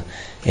world.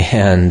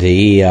 And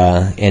he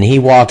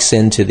walks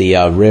into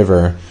the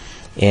river,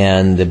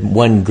 and the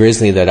one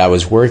grizzly that I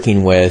was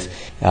working with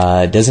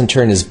doesn't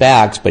turn his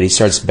back, but he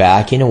starts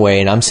backing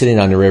away, and I'm sitting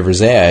on the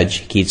river's edge.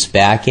 He keeps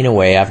backing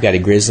away. I've got a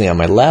grizzly on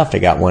my left, I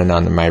got one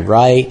on my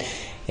right,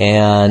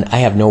 and I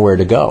have nowhere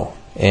to go,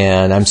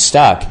 and I'm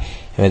stuck.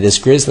 And this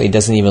grizzly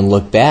doesn't even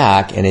look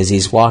back, and as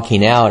he's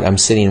walking out, I'm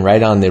sitting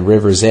right on the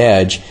river's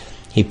edge.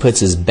 He puts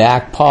his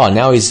back paw,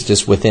 now he's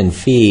just within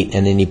feet,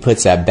 and then he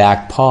puts that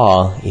back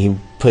paw, he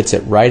puts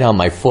it right on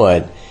my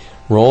foot,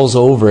 rolls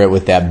over it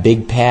with that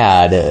big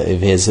pad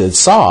of his. It's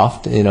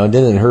soft, it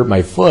didn't hurt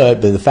my foot,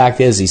 but the fact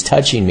is he's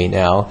touching me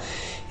now.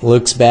 He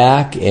looks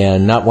back,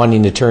 and not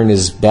wanting to turn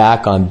his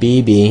back on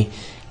BB,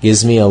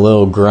 gives me a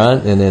little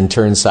grunt and then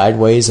turns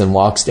sideways and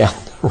walks down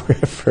the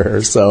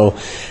river. So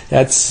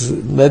that's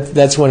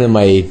one of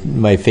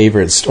my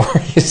favorite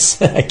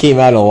stories. I came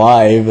out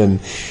alive, and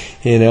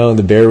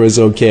The bear was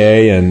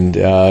okay, and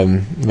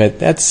but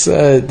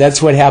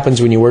that's what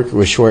happens when you work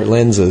with short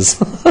lenses.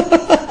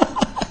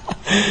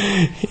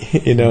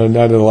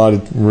 Not a lot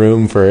of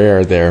room for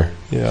error there.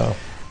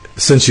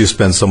 Since you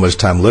spend so much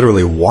time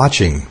literally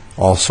watching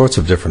all sorts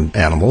of different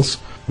animals,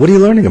 what are you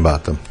learning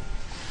about them?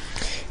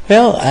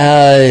 Well,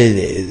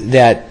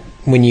 that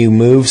when you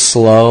move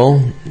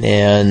slow,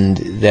 and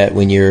that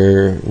when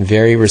you're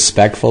very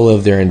respectful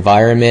of their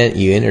environment,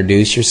 you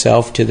introduce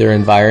yourself to their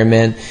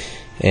environment,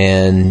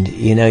 and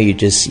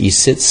you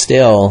sit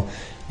still.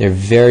 They're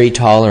very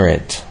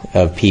tolerant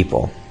of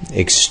people,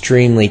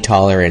 extremely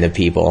tolerant of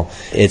people.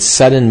 It's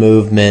sudden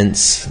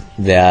movements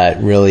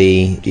that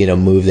really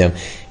move them.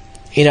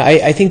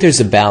 I think there's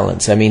a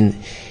balance. I mean,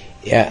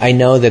 I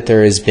know that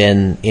there has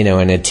been,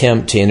 an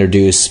attempt to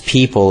introduce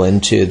people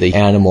into the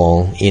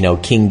animal,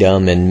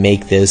 kingdom, and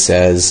make this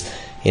as,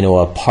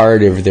 a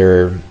part of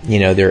their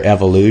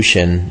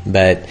evolution.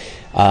 But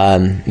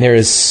there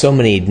is so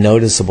many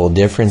noticeable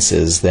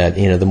differences that,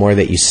 the more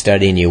that you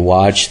study and you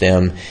watch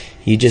them,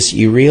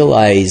 you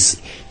realize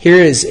here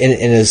is, and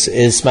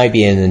this might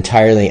be an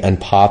entirely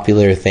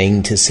unpopular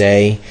thing to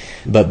say,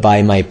 but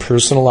by my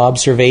personal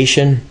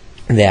observation,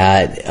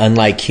 that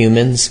unlike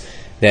humans,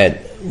 that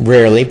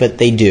rarely, but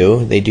they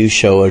do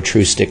show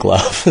altruistic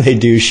love. They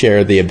do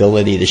share the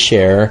ability to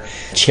share,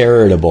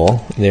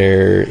 charitable.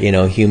 They're,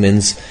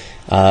 humans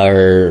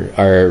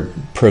are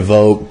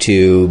provoked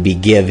to be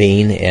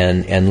giving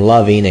and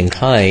loving and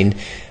kind.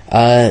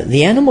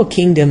 The animal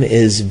kingdom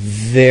is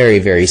very,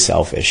 very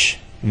selfish,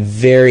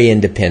 very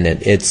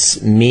independent.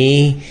 It's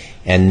me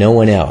and no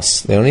one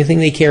else. The only thing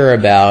they care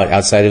about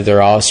outside of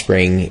their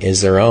offspring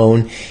is their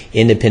own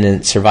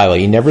independent survival.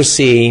 You never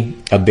see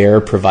a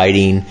bear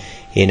providing,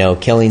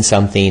 killing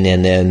something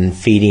and then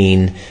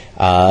feeding,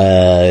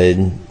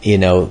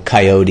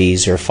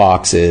 coyotes or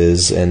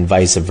foxes and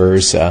vice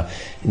versa.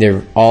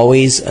 They're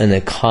always in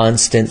a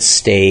constant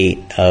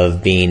state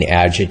of being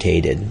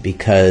agitated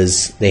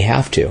because they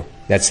have to.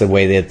 That's the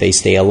way that they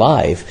stay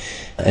alive.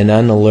 An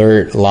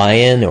unalert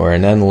lion or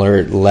an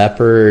unalert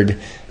leopard,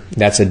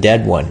 that's a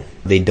dead one.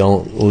 They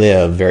don't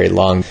live very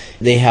long.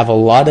 They have a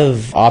lot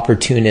of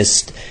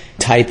opportunist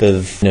type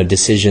of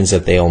decisions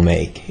that they'll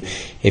make.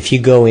 If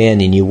you go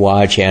in and you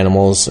watch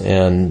animals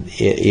and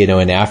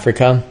in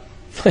Africa,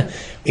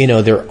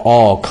 they're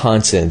all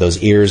constant.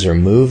 Those ears are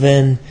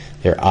moving,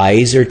 their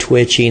eyes are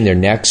twitching, their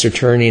necks are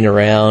turning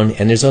around,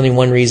 and there's only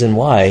one reason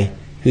why: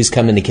 who's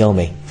coming to kill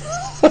me?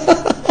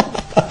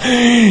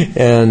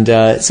 And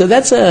so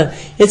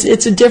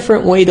it's a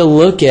different way to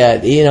look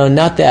at,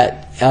 not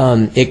that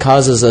it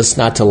causes us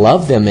not to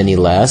love them any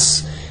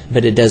less,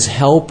 but it does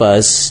help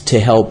us to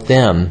help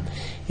them.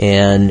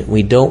 And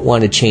we don't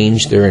want to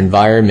change their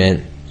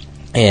environment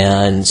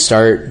and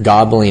start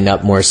gobbling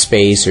up more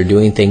space or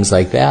doing things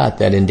like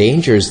that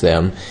endangers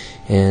them.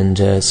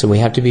 And so we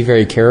have to be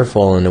very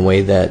careful in the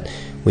way that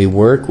we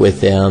work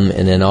with them,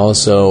 and then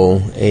also,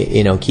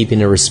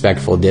 keeping a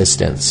respectful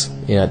distance,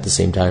 at the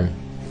same time.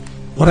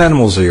 What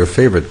animals are your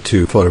favorite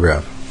to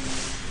photograph?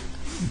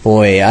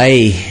 Boy,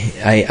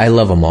 I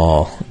love them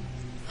all.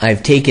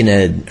 I've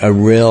taken a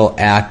real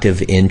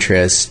active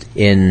interest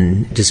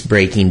in just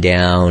breaking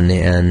down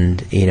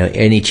and,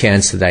 any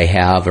chance that I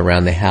have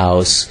around the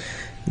house,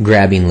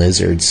 grabbing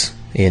lizards,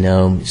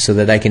 so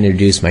that I can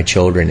introduce my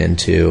children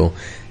into,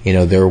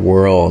 their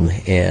world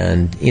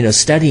and,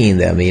 studying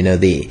them.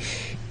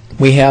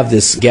 We have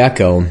this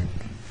gecko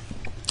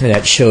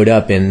that showed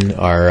up in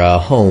our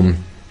home,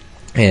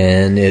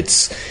 and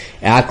it's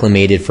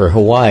acclimated for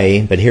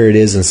Hawaii, but here it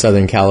is in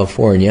Southern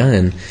California,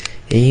 and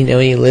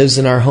he lives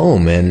in our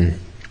home, and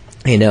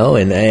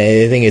and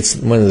I think it's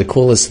one of the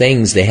coolest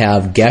things to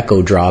have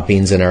gecko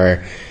droppings in our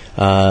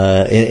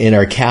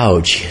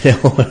couch.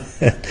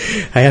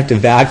 I have to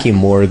vacuum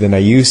more than I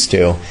used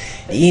to.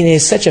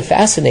 It's such a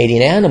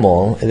fascinating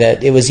animal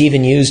that it was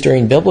even used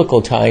during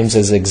biblical times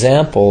as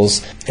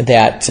examples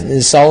that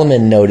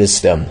Solomon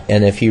noticed them.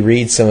 And if you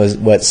read some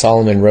of what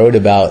Solomon wrote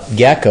about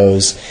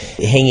geckos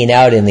hanging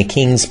out in the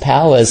king's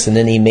palace, and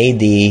then he made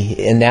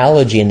the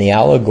analogy and the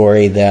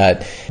allegory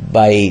that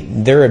by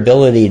their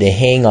ability to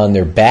hang on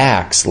their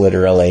backs,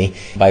 literally,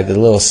 by the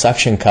little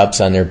suction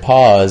cups on their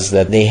paws,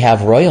 that they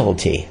have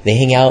royalty. They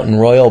hang out in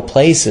royal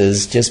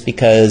places just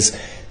because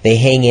they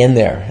hang in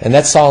there. And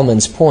that's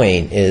Solomon's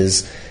point,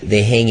 is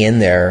they hang in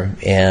there,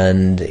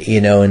 and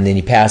and then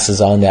he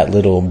passes on that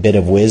little bit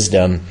of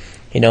wisdom.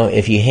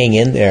 If you hang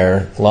in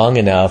there long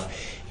enough,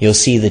 you'll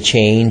see the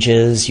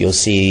changes, you'll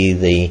see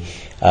the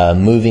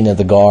moving of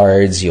the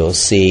guards, you'll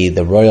see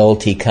the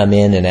royalty come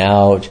in and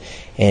out,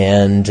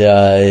 and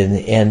the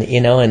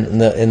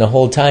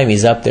whole time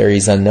he's up there,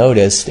 he's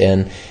unnoticed.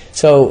 And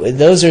so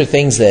those are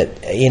things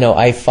that,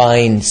 I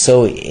find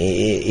so,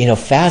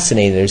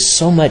 fascinating. There's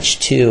so much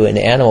to an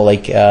animal.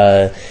 Like,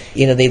 they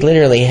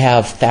literally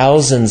have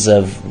thousands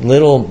of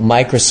little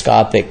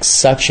microscopic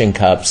suction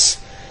cups,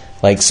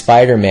 like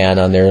Spider-Man,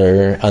 on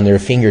their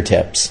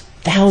fingertips.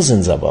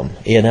 Thousands of them,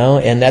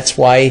 and that's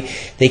why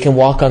they can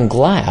walk on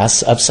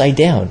glass upside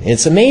down.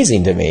 It's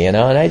amazing to me, and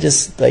I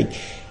just,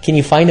 can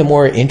you find a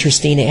more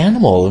interesting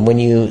animal? And when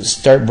you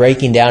start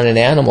breaking down an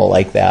animal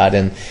like that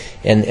and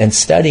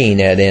studying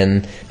it,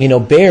 and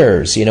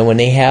bears, when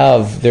they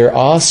have their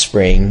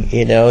offspring,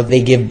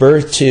 they give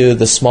birth to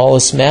the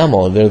smallest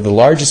mammal. They're the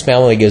largest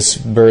mammal that gives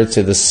birth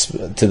to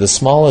the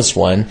smallest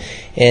one,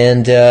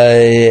 and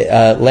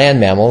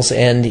land mammals,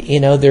 and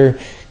they're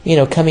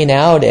coming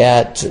out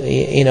at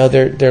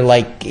they're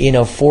like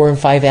 4 and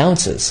 5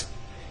 ounces.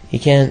 You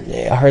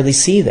can't hardly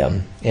see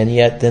them, and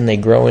yet then they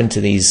grow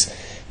into these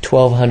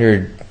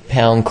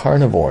 1,200-pound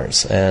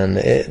carnivores, and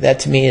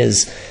that to me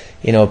is,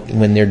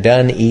 when they're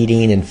done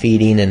eating and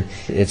feeding, and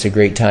it's a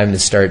great time to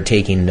start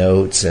taking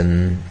notes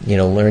and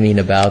learning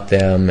about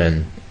them,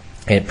 and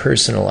it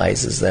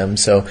personalizes them.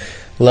 So,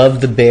 love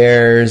the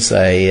bears.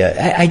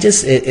 I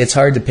just it's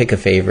hard to pick a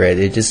favorite.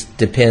 It just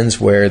depends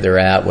where they're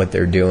at, what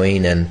they're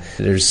doing, and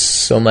there's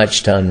so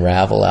much to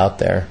unravel out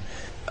there.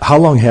 How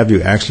long have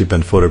you actually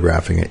been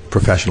photographing it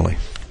professionally?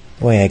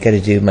 Boy, I got to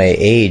do my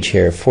age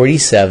here.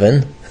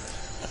 47.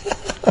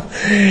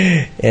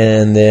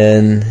 And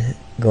then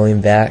going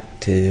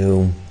back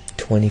to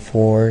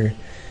 24.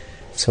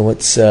 So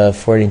what's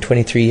 40 and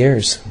 23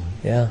 years?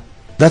 Yeah.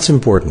 That's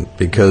important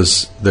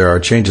because there are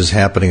changes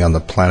happening on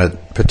the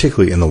planet,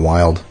 particularly in the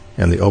wild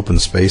and the open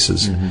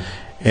spaces. Mm-hmm.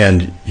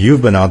 And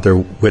you've been out there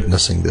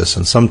witnessing this,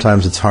 and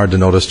sometimes it's hard to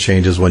notice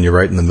changes when you're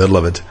right in the middle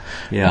of it.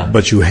 Yeah.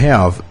 But you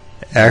have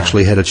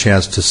actually had a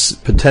chance to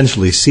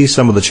potentially see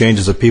some of the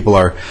changes that people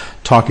are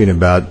talking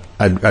about.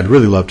 I'd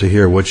really love to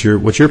hear what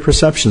your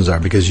perceptions are,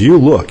 because you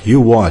look,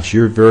 you watch,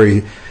 you're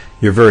very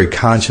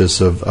conscious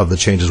of the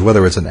changes,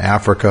 whether it's in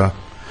Africa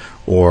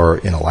or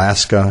in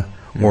Alaska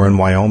or in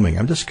Wyoming.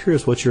 I'm just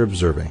curious what you're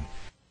observing.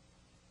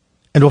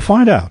 And we'll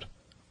find out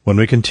when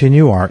we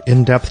continue our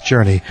in-depth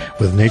journey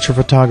with nature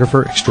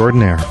photographer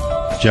extraordinaire,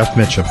 Jeff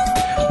Mitchum,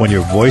 when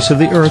your Voice of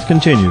the Earth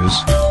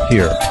continues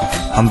here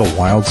on the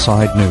Wild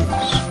Side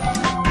News.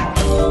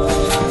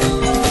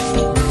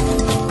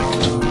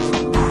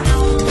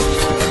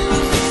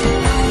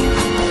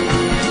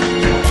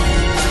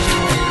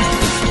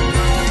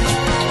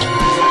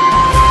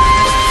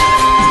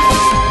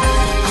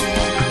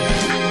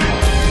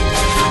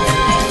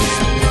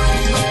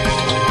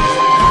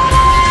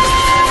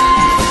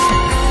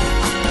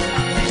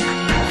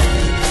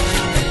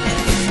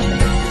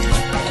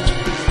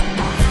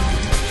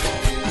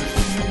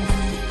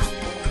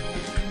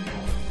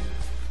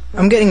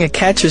 I'm getting a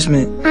catcher's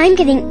mitt. I'm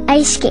getting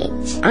ice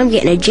skates. I'm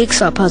getting a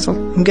jigsaw puzzle.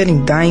 I'm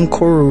getting dying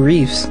coral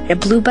reefs. A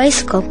blue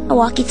bicycle. A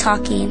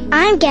walkie-talkie.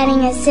 I'm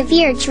getting a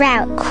severe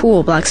drought.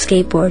 Cool black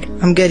skateboard.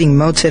 I'm getting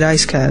melted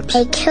ice caps.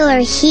 A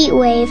killer heat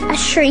wave. A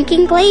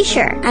shrinking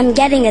glacier. I'm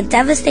getting a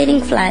devastating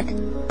flood.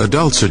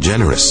 Adults are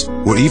generous.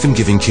 We're even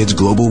giving kids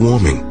global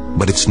warming.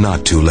 But it's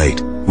not too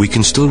late. We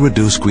can still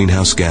reduce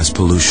greenhouse gas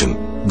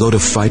pollution. Go to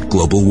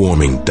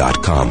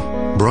fightglobalwarming.com.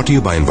 Brought to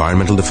you by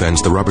Environmental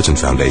Defense, the Robertson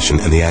Foundation,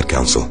 and the Ad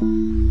Council.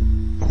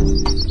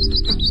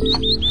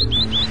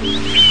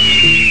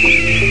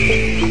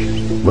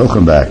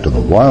 Welcome back to the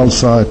Wild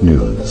Side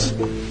News.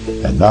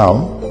 And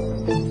now,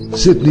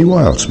 Sydney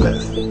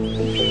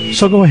Wildsmith.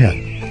 So go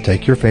ahead,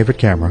 take your favorite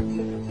camera,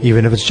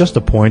 even if it's just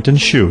a point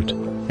and shoot,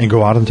 and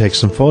go out and take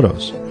some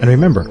photos. And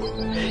remember,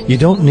 you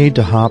don't need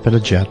to hop in a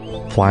jet,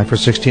 fly for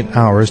 16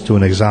 hours to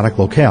an exotic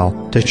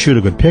locale to shoot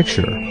a good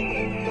picture.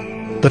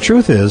 The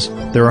truth is,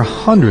 there are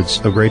hundreds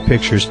of great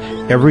pictures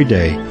every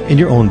day in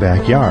your own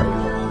backyard.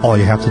 All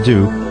you have to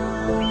do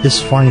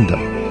is find them.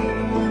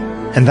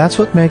 And that's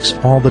what makes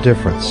all the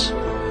difference.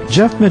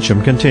 Jeff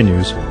Mitchum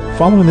continues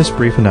following this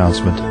brief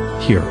announcement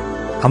here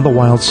on the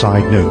Wild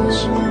Side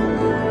News.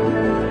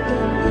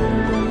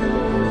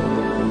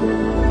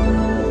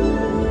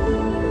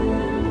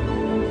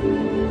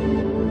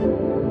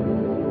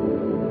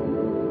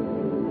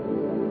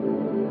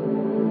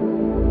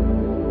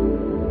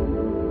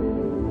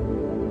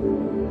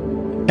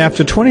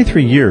 After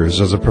 23 years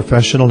as a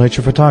professional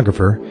nature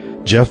photographer,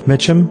 Jeff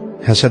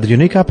Mitchum has had the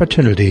unique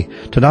opportunity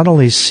to not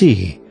only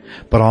see,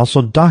 but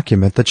also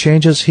document the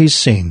changes he's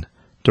seen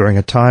during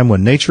a time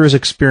when nature is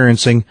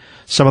experiencing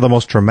some of the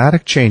most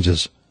dramatic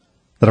changes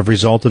that have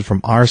resulted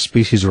from our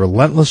species'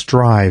 relentless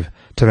drive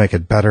to make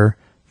it better,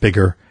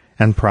 bigger,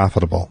 and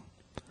profitable.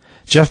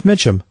 Jeff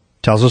Mitchum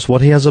tells us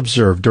what he has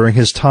observed during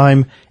his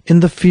time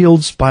in the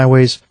fields,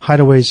 byways,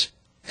 hideaways,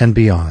 and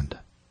beyond.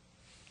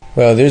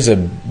 Well, there's a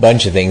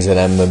bunch of things that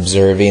I'm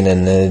observing,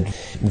 and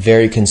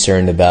very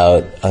concerned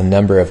about a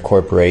number of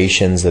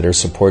corporations that are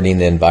supporting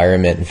the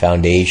environment and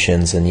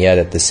foundations, and yet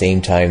at the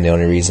same time the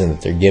only reason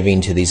that they're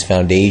giving to these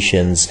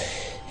foundations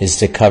is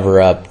to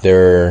cover up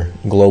their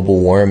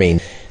global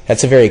warming.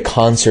 That's a very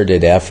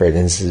concerted effort,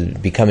 and it's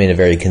becoming a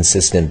very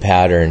consistent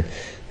pattern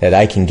that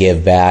I can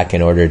give back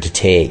in order to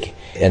take.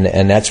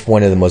 And that's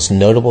one of the most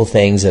notable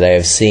things that I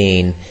have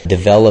seen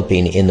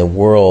developing in the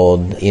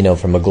world,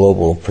 from a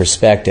global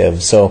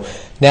perspective. So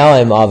now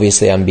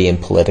I'm being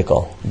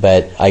political,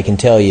 but I can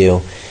tell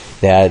you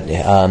that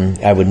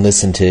I would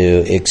listen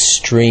to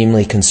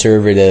extremely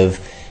conservative,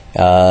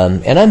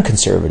 and I'm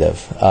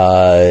conservative,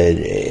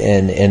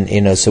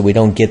 and so we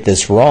don't get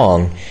this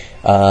wrong.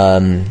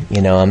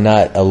 I'm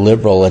not a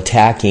liberal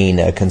attacking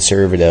a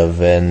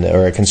conservative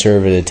or a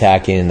conservative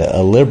attacking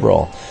a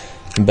liberal.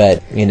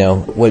 But,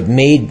 what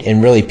made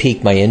and really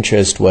piqued my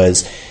interest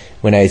was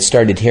when I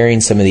started hearing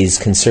some of these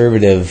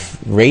conservative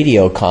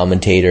radio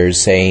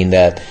commentators saying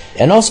that,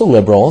 and also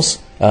liberals,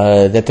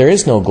 that there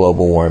is no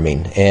global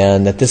warming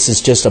and that this is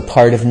just a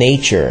part of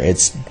nature.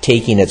 It's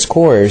taking its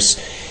course,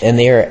 and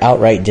they are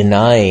outright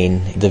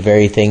denying the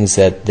very things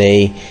that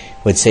they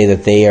would say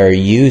that they are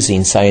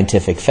using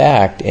scientific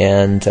fact.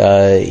 And,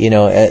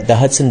 at the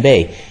Hudson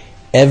Bay,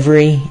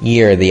 every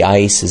year the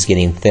ice is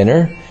getting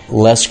thinner,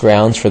 less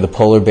grounds for the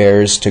polar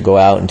bears to go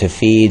out and to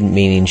feed,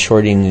 meaning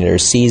shortening their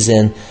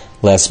season,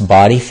 less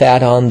body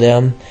fat on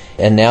them.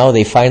 And now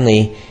they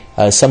finally,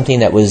 something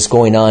that was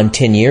going on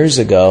 10 years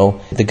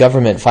ago, the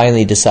government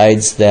finally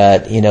decides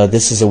that,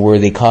 this is a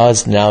worthy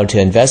cause now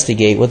to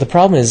investigate. Well, the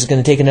problem is it's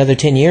going to take another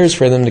 10 years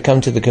for them to come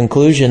to the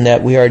conclusion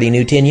that we already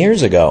knew 10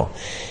 years ago.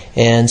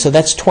 And so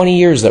that's 20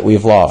 years that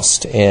we've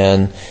lost.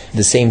 And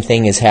the same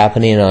thing is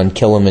happening on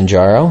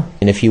Kilimanjaro.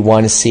 And if you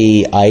want to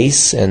see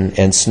ice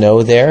and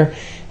snow there,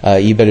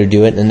 you better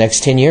do it in the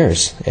next 10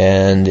 years.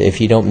 And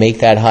if you don't make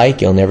that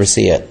hike, you'll never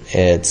see it.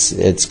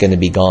 It's going to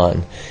be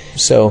gone.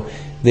 So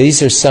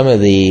these are some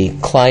of the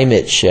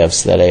climate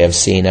shifts that I have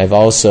seen. I've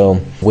also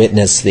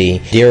witnessed the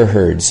deer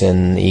herds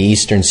in the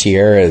eastern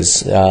Sierras.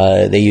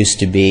 They used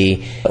to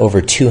be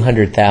over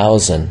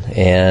 200,000.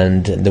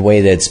 And the way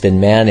that it's been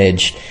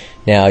managed,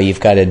 now you've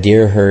got a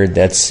deer herd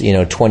that's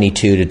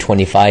 22 to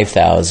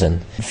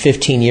 25,000.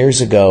 15 years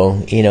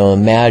ago,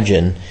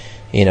 imagine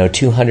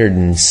 200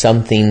 and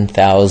something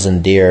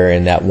thousand deer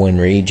in that one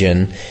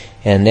region,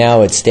 and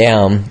now it's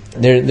down.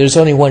 There's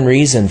only one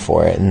reason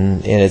for it,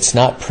 and it's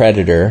not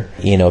predator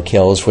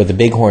kills. For the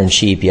bighorn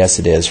sheep, yes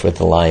it is with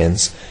the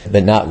lions,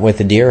 but not with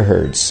the deer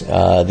herds.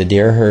 The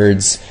deer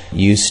herds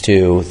used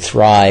to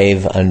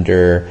thrive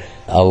under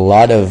a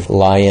lot of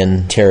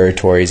lion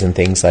territories and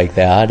things like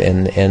that,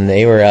 and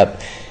they were up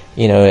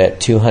at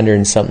 200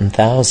 and something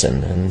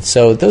thousand. And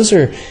so those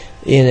are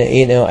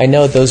I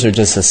know those are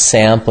just a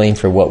sampling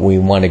for what we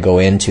want to go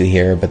into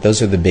here, but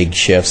those are the big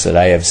shifts that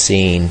I have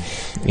seen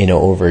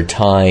over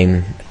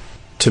time.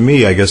 To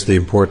me, I guess the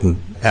important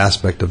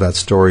aspect of that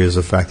story is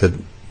the fact that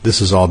this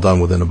is all done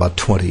within about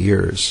 20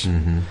 years.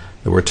 Mm-hmm.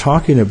 That we're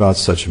talking about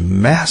such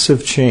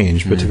massive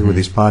change, particularly with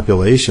these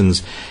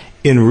populations,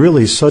 in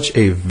really such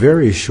a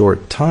very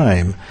short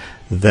time,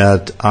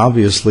 that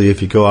obviously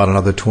if you go out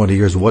another 20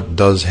 years, what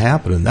does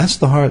happen? And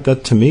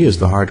that to me is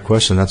the hard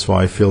question. That's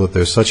why I feel that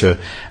there's such a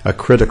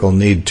critical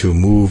need to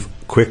move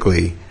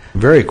quickly,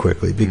 very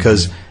quickly,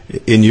 because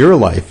in your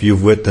life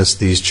you've witnessed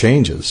these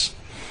changes,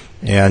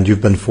 and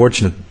you've been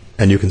fortunate,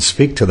 and you can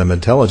speak to them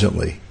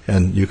intelligently,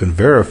 and you can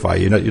verify.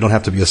 You don't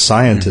have to be a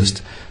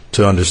scientist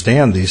to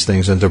understand these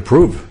things and to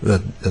prove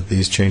that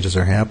these changes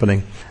are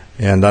happening.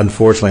 And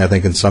unfortunately, I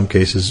think in some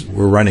cases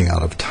we're running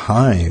out of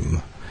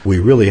time. We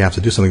really have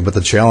to do something. But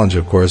the challenge,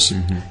 of course,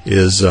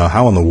 is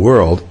how in the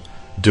world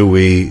do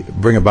we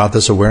bring about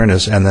this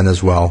awareness and then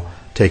as well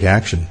take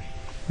action?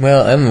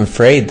 Well, I'm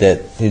afraid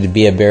that it'd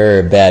be a bearer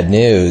of bad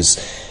news,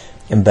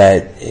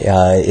 but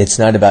it's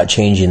not about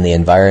changing the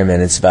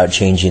environment. It's about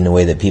changing the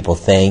way that people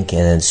think,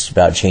 and it's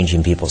about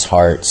changing people's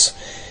hearts.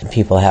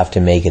 People have to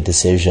make a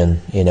decision,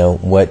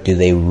 what do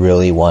they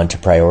really want to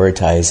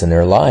prioritize in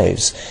their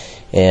lives?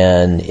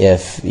 And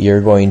if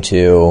you're going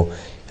to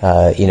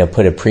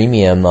put a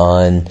premium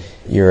on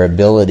your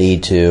ability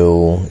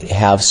to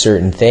have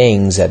certain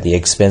things at the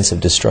expense of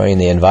destroying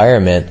the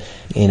environment,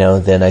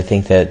 then I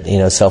think that,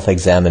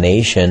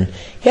 self-examination,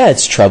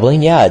 it's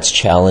troubling, it's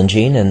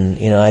challenging,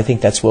 and, I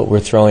think that's what we're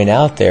throwing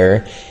out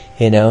there,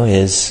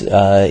 is,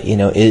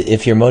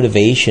 if your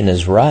motivation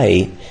is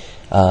right,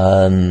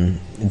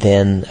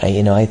 then,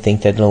 I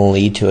think that it'll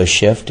lead to a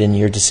shift in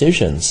your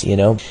decisions,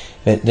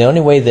 But the only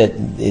way that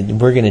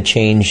we're going to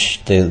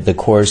change the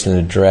course and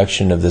the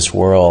direction of this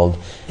world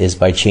is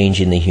by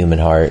changing the human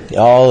heart.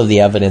 All of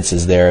the evidence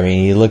is there. I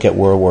mean, you look at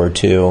World War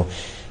II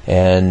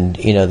and,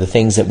 the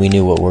things that we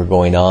knew what were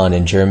going on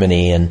in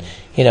Germany, and,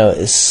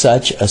 it's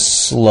such a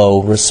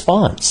slow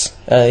response,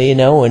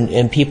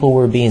 and people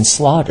were being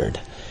slaughtered.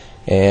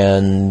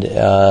 And,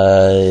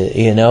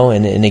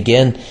 and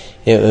again,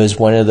 it was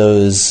one of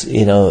those,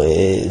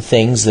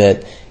 things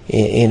that,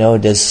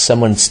 does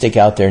someone stick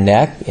out their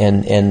neck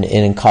and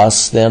it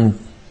costs them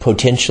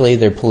potentially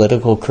their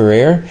political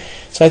career?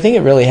 So I think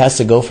it really has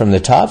to go from the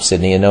top,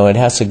 Sidney. It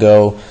has to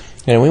go,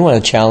 we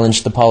want to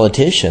challenge the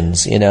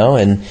politicians,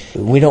 and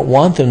we don't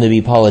want them to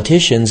be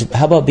politicians.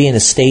 How about being a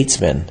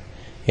statesman?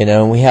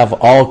 We have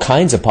all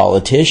kinds of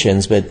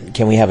politicians, but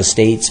can we have a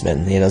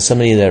statesman?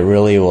 Somebody that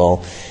really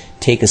will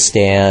take a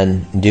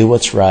stand, do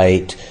what's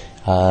right,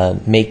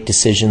 make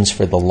decisions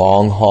for the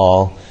long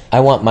haul. I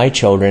want my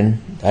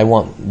children, I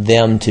want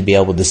them to be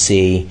able to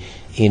see,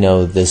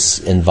 this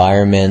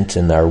environment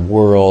and our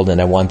world, and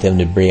I want them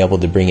to be able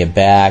to bring it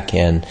back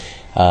and,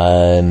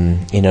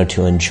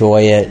 to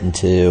enjoy it and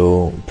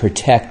to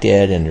protect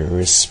it and to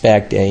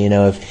respect it.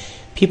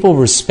 If people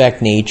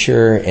respect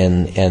nature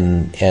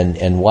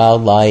and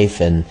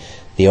wildlife and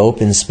the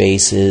open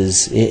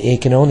spaces,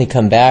 it can only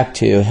come back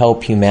to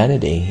help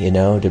humanity,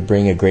 to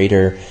bring a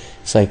greater...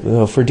 It's like,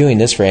 well, if we're doing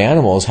this for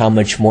animals, how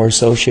much more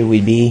so should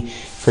we be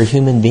for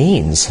human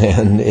beings?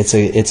 And it's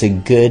a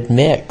good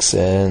mix.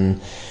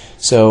 And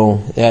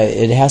so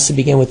it has to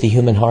begin with the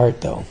human heart,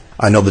 though.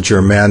 I know that you're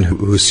a man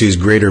who sees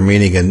greater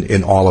meaning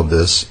in all of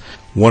this.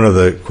 One of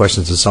the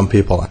questions that some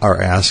people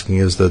are asking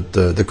is that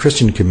the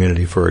Christian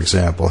community, for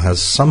example,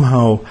 has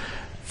somehow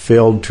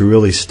failed to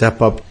really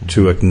step up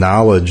to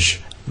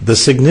acknowledge the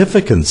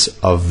significance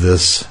of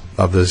this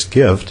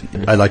gift.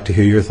 I'd like to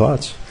hear your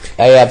thoughts.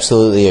 I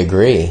absolutely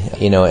agree.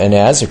 And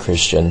as a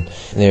Christian,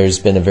 there's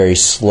been a very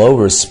slow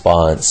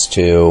response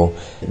to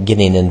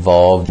getting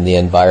involved in the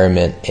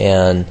environment,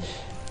 and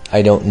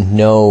I don't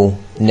know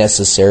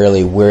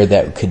necessarily where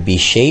that could be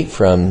shaped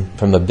from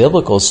a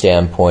biblical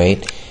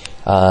standpoint.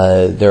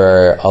 There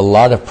are a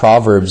lot of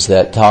proverbs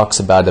that talks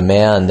about a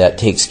man that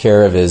takes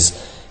care of his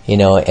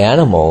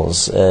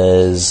animals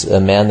as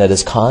a man that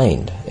is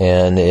kind.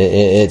 And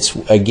it's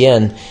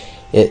again,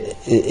 it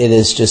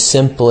is just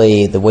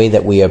simply the way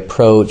that we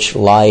approach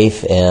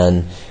life,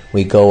 and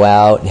we go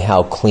out and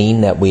how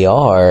clean that we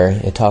are.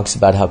 It talks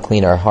about how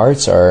clean our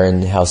hearts are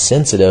and how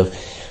sensitive.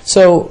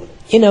 So,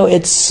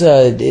 it's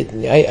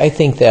I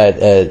think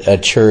that a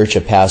church,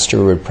 a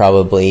pastor would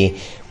probably,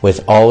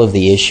 with all of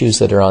the issues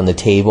that are on the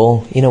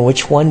table,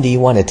 which one do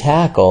you want to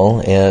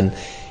tackle? And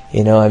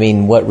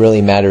what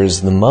really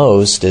matters the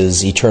most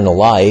is eternal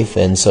life,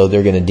 and so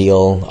they're going to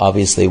deal,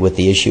 obviously, with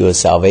the issue of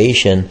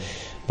salvation.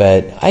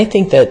 But I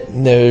think that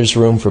there's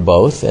room for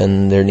both,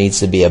 and there needs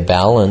to be a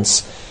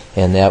balance,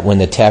 and that when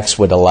the text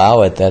would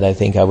allow it, that I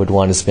think I would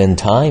want to spend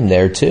time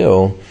there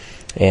too,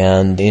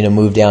 and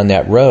move down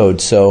that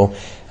road. So,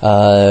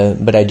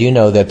 but I do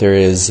know that there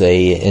is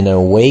an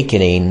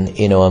awakening,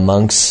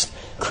 amongst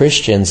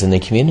Christians in the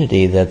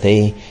community, that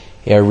they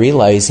are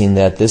realizing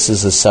that this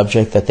is a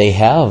subject that they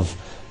have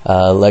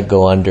let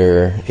go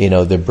under,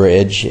 the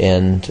bridge.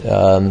 And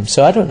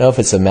so I don't know if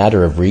it's a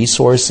matter of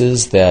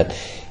resources that,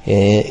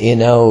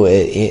 and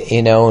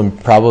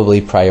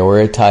probably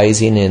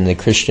prioritizing in the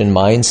Christian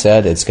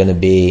mindset. It's going to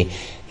be,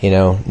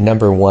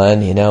 number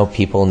one,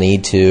 people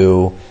need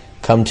to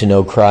come to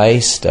know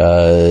Christ,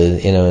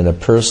 in a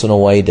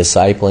personal way,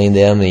 discipling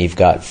them. And you've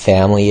got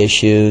family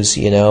issues,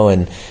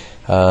 and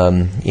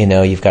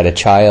you've got a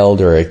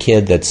child or a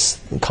kid that's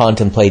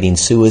contemplating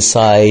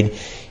suicide,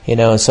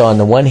 So on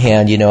the one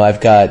hand, I've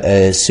got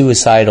a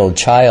suicidal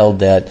child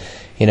that,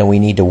 we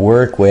need to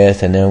work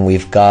with, and then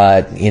we've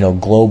got,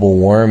 global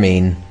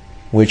warming.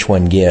 Which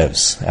one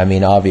gives? I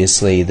mean,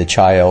 obviously the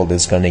child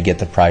is going to get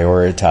the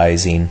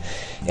prioritizing,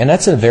 and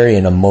that's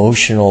an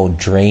emotional,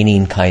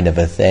 draining kind of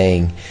a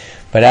thing.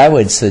 But I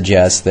would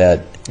suggest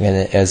that,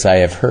 and as I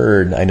have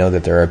heard, I know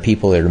that there are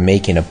people that are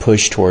making a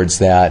push towards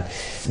that.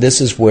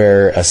 This is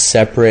where a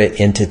separate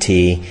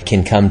entity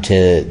can come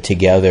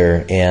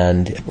together,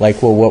 and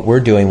what we're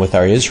doing with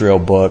our Israel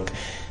book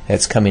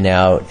that's coming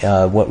out,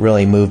 what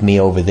really moved me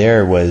over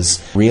there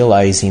was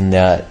realizing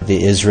that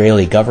the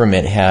Israeli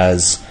government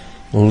has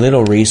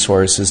little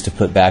resources to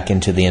put back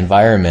into the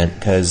environment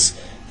because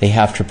they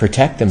have to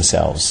protect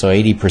themselves. So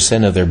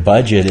 80% of their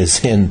budget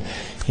is in,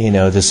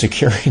 the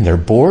securing their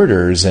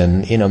borders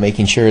and,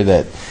 making sure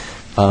that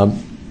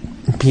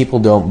people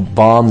don't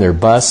bomb their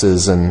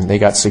buses, and they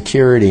got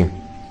security.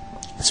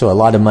 So a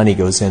lot of money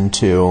goes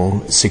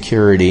into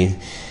security.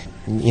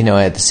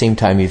 At the same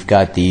time, you've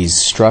got these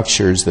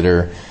structures that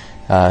are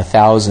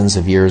thousands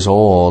of years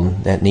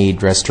old that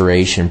need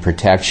restoration,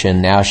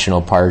 protection.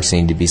 National parks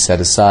need to be set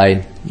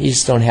aside. You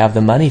just don't have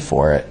the money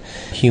for it.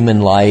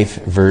 Human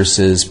life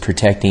versus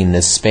protecting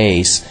this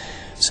space.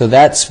 So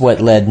that's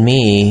what led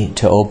me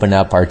to open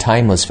up our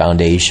Timeless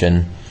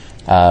Foundation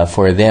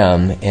for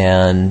them.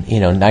 And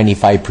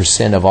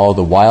 95% of all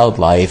the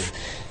wildlife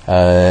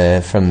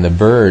from the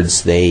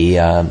birds, they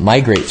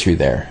migrate through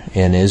there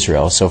in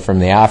Israel. So from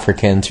the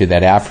African through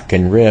that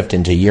African rift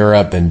into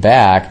Europe and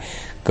back,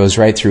 goes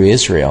right through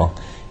Israel.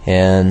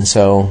 And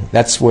so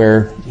that's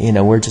where,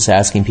 we're just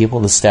asking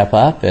people to step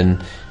up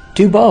and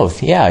do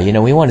both. Yeah,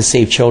 we want to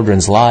save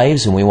children's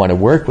lives and we want to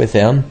work with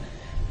them,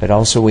 but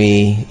also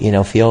we,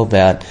 feel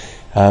that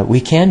we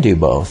can do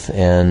both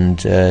and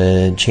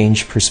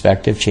change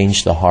perspective,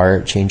 change the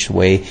heart, change the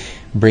way,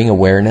 bring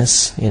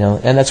awareness,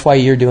 and that's why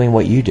you're doing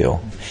what you do.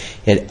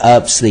 It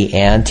ups the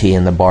ante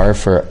and the bar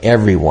for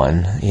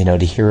everyone,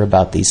 to hear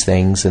about these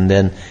things. And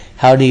then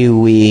how do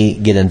we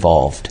get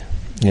involved?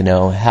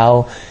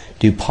 How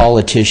do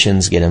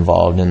politicians get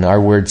involved? And our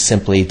word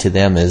simply to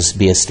them is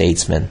be a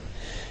statesman,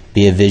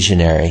 be a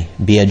visionary,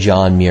 be a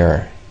John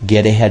Muir,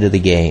 get ahead of the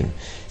game,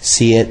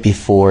 see it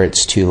before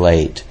it's too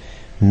late,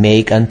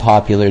 make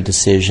unpopular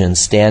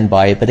decisions, stand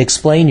by it, but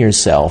explain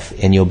yourself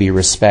and you'll be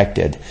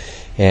respected.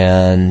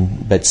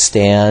 But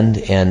stand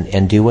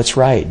and do what's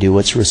right, do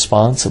what's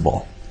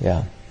responsible.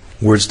 Yeah.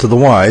 Words to the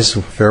wise,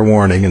 fair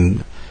warning,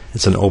 and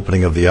it's an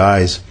opening of the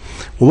eyes.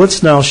 Well,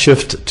 let's now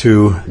shift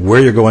to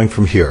where you're going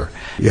from here.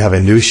 You have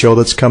a new show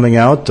that's coming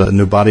out, a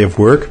new body of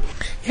work.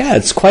 Yeah,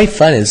 it's quite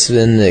fun. It's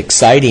been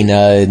exciting.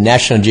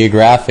 National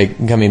Geographic,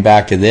 coming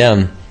back to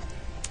them,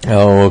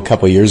 a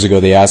couple of years ago,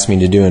 they asked me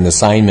to do an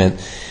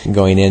assignment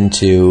going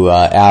into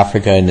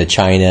Africa, into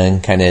China,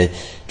 and kind of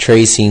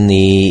tracing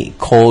the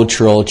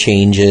cultural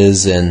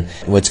changes and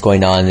what's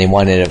going on. They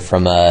wanted it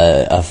from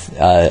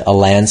a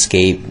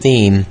landscape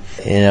theme,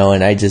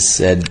 and I just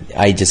said,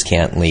 I just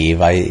can't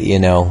leave.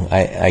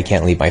 I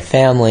can't leave my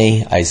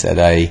family. I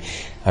said,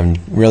 I'm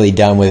really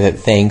done with it.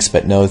 Thanks,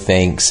 but no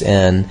thanks.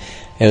 And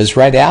it was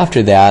right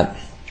after that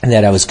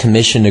I was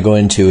commissioned to go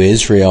into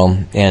Israel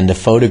and to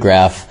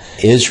photograph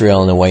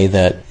Israel in a way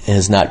that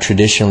has not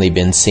traditionally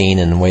been seen,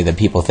 in the way that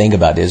people think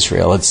about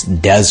Israel. It's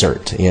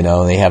desert,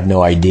 they have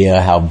no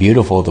idea how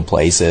beautiful the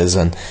place is.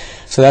 And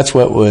so that's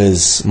what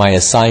was my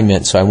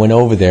assignment. So I went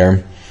over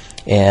there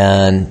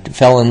and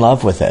fell in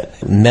love with it,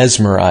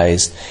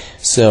 mesmerized.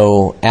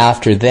 So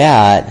after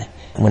that,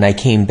 when I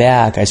came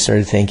back, I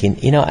started thinking,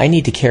 I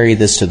need to carry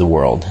this to the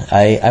world.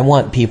 I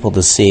want people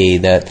to see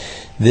that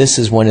this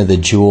is one of the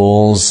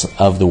jewels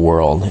of the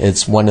world.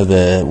 It's one of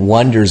the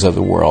wonders of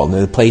the world.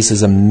 The place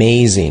is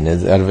amazing.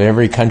 Out of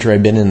every country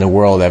I've been in the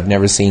world, I've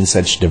never seen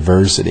such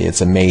diversity.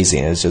 It's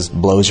amazing. It just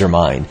blows your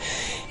mind.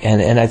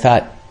 And I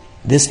thought,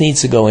 this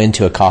needs to go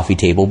into a coffee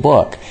table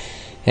book.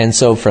 And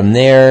so from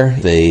there,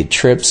 the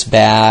trips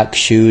back,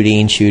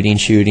 shooting,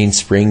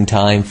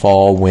 springtime,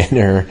 fall,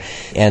 winter.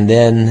 And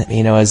then,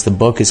 as the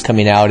book is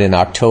coming out in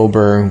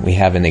October, we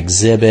have an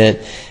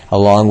exhibit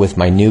along with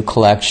my new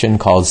collection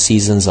called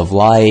Seasons of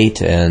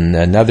Light, and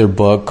another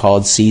book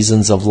called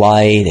Seasons of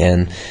Light.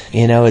 And,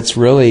 it's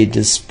really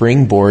just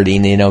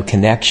springboarding,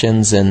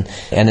 connections, and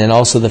then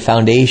also the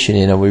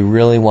foundation. We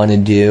really want to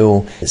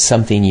do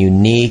something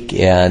unique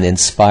and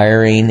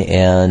inspiring,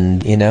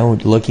 and,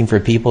 looking for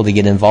people to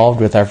get involved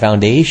with our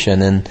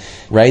foundation and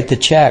write the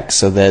check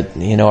so that,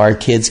 our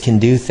kids can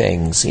do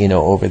things,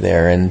 over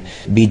there, and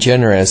be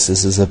generous.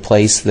 This is a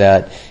place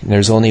that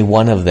there's only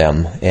one of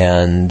them,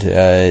 and,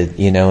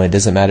 it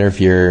doesn't matter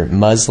if you're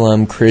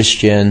Muslim,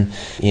 Christian,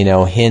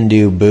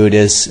 Hindu,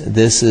 Buddhist.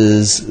 This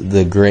is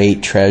the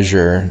great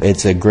treasure.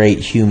 It's a great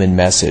human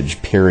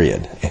message,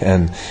 period.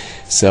 And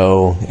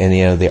so,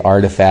 the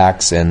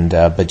artifacts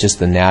but just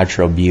the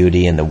natural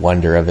beauty and the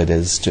wonder of it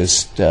is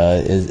just,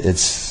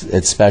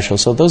 it's special.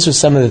 So those are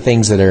some of the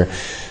things that are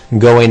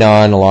going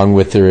on, along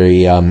with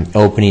the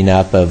opening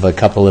up of a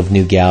couple of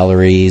new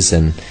galleries,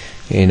 and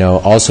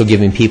also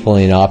giving people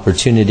an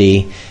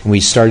opportunity. We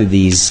started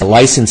these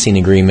licensing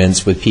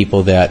agreements with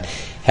people that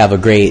have a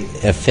great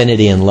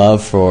affinity and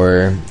love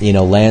for,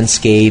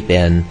 landscape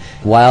and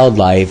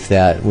wildlife,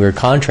 that we're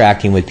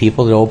contracting with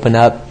people to open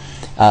up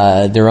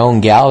their own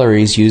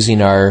galleries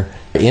using our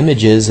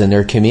images in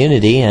their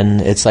community.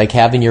 And it's like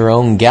having your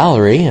own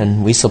gallery,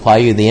 and we supply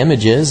you the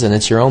images, and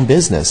it's your own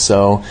business.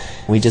 So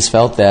we just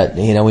felt that,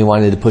 we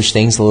wanted to push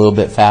things a little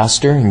bit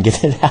faster and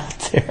get it out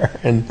there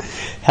and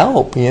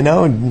help,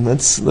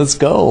 let's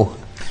go.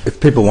 If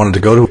people wanted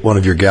to go to one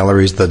of your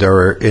galleries that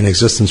are in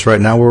existence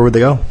right now, where would they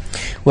go?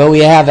 Well,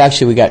 we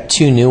got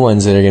 2 new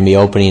ones that are going to be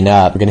opening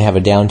up. We're going to have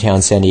a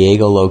downtown San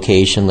Diego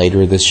location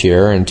later this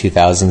year in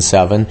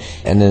 2007.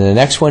 And then the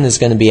next one is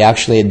going to be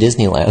actually at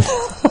Disneyland.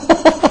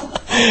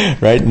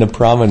 Right in the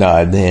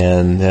promenade.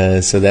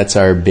 And so that's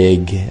our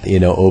big,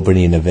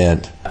 opening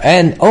event.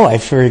 And, I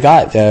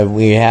forgot,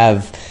 we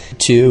have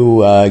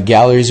 2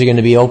 galleries are going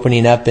to be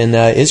opening up in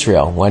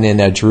Israel, one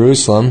in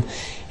Jerusalem.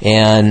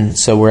 And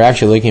so we're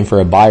actually looking for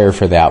a buyer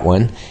for that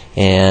one,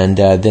 and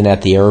then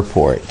at the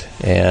airport.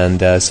 And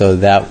so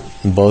that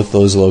both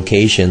those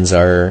locations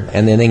are,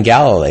 and then in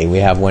Galilee we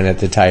have one at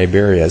the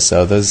Tiberias.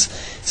 So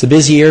it's a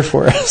busy year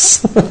for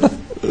us.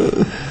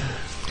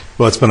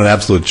 Well, it's been an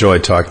absolute joy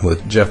talking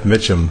with Jeff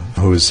Mitchum,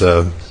 who's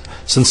a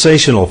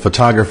sensational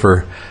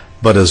photographer,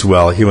 but as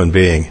well a human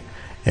being.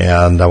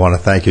 And I want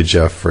to thank you,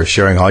 Jeff, for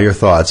sharing all your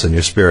thoughts and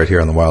your spirit here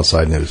on the Wild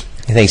Side News.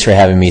 Thanks for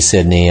having me,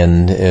 Sidney,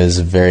 and it was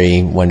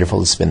very wonderful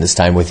to spend this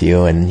time with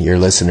you and your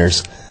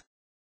listeners.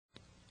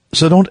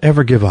 So don't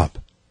ever give up.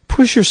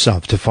 Push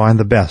yourself to find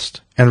the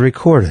best and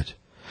record it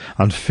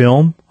on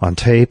film, on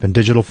tape, and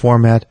digital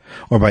format,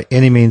 or by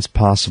any means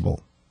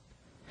possible.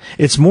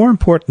 It's more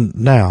important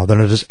now than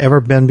it has ever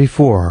been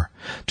before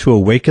to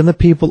awaken the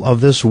people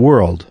of this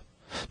world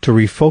to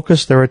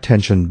refocus their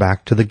attention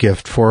back to the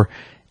gift, for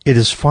it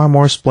is far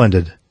more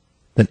splendid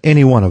than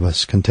any one of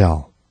us can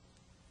tell.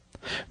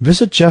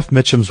 Visit Jeff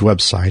Mitchum's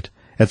website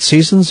at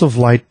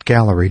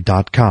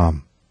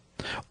seasonsoflightgallery.com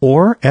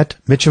or at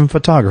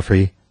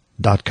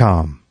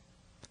mitchumphotography.com.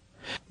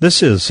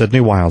 This is Sidney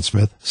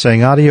Wildsmith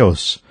saying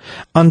adios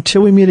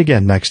until we meet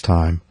again next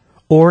time,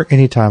 or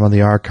any time on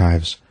the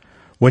archives,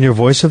 when your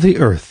voice of the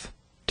earth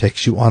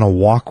takes you on a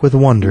walk with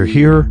wonder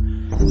here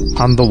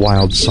on the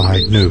Wild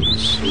Side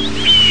News.